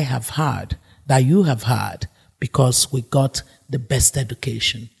that I have had, that you have had, because we got the best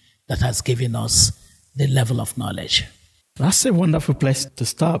education that has given us the level of knowledge. That's a wonderful place to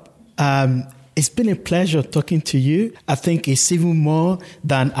stop. It's been a pleasure talking to you. I think it's even more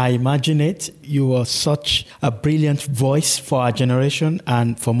than I imagined it. You are such a brilliant voice for our generation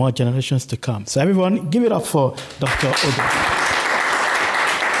and for more generations to come. So everyone, give it up for Dr. Odo.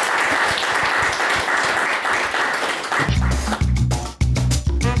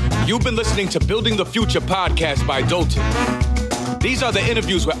 You've been listening to Building the Future podcast by Dolton. These are the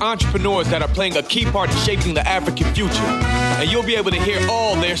interviews with entrepreneurs that are playing a key part in shaping the African future, and you'll be able to hear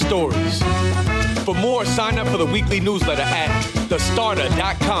all their stories. For more, sign up for the weekly newsletter at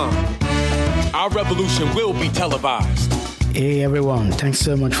thestarter.com. Our revolution will be televised. Hey everyone, thanks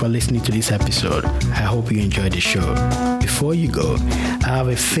so much for listening to this episode. I hope you enjoyed the show. Before you go, I have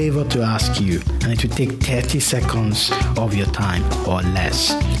a favor to ask you, and it will take 30 seconds of your time or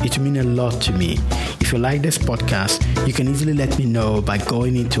less. It will mean a lot to me if If you like this podcast, you can easily let me know by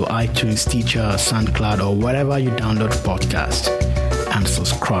going into iTunes, Stitcher, SoundCloud, or wherever you download podcasts and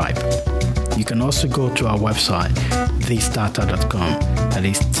subscribe. You can also go to our website, thestarter.com. That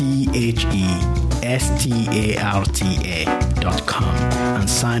is THESTARTA.com, and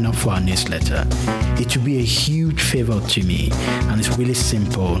sign up for our newsletter. It will be a huge favor to me, and it's really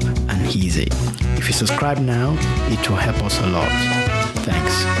simple and easy. If you subscribe now, it will help us a lot.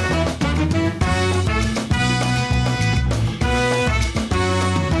 Thanks.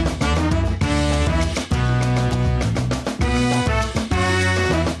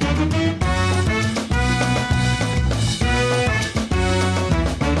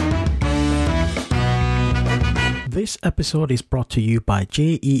 This episode is brought to you by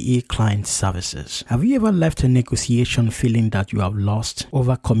JEE Client Services. Have you ever left a negotiation feeling that you have lost,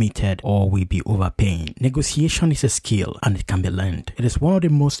 overcommitted, or will be overpaying? Negotiation is a skill and it can be learned. It is one of the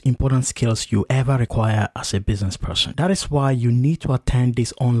most important skills you ever require as a business person. That is why you need to attend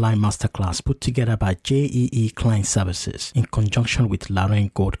this online masterclass put together by JEE Client Services in conjunction with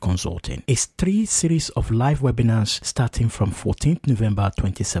Lauren Gold Consulting. It's 3 series of live webinars starting from 14th November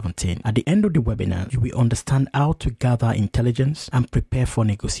 2017. At the end of the webinar, you will understand how to gather intelligence and prepare for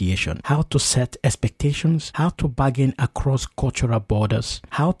negotiation, how to set expectations, how to bargain across cultural borders,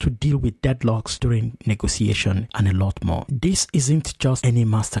 how to deal with deadlocks during negotiation, and a lot more. This isn't just any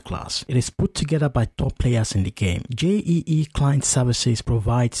masterclass. It is put together by top players in the game. JEE Client Services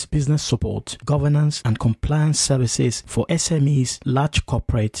provides business support, governance, and compliance services for SMEs, large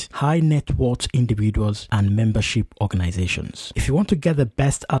corporates, high net worth individuals, and membership organizations. If you want to get the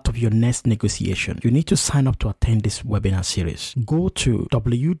best out of your next negotiation, you need to sign up to attend this webinar series. Go to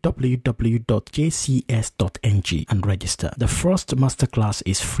www.jcs.ng and register. The first masterclass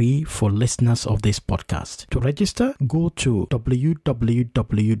is free for listeners of this podcast. To register, go to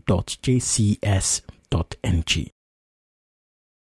www.jcs.ng.